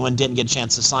day. If anyone didn't get a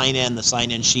chance to sign in, the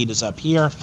sign-in sheet is up here.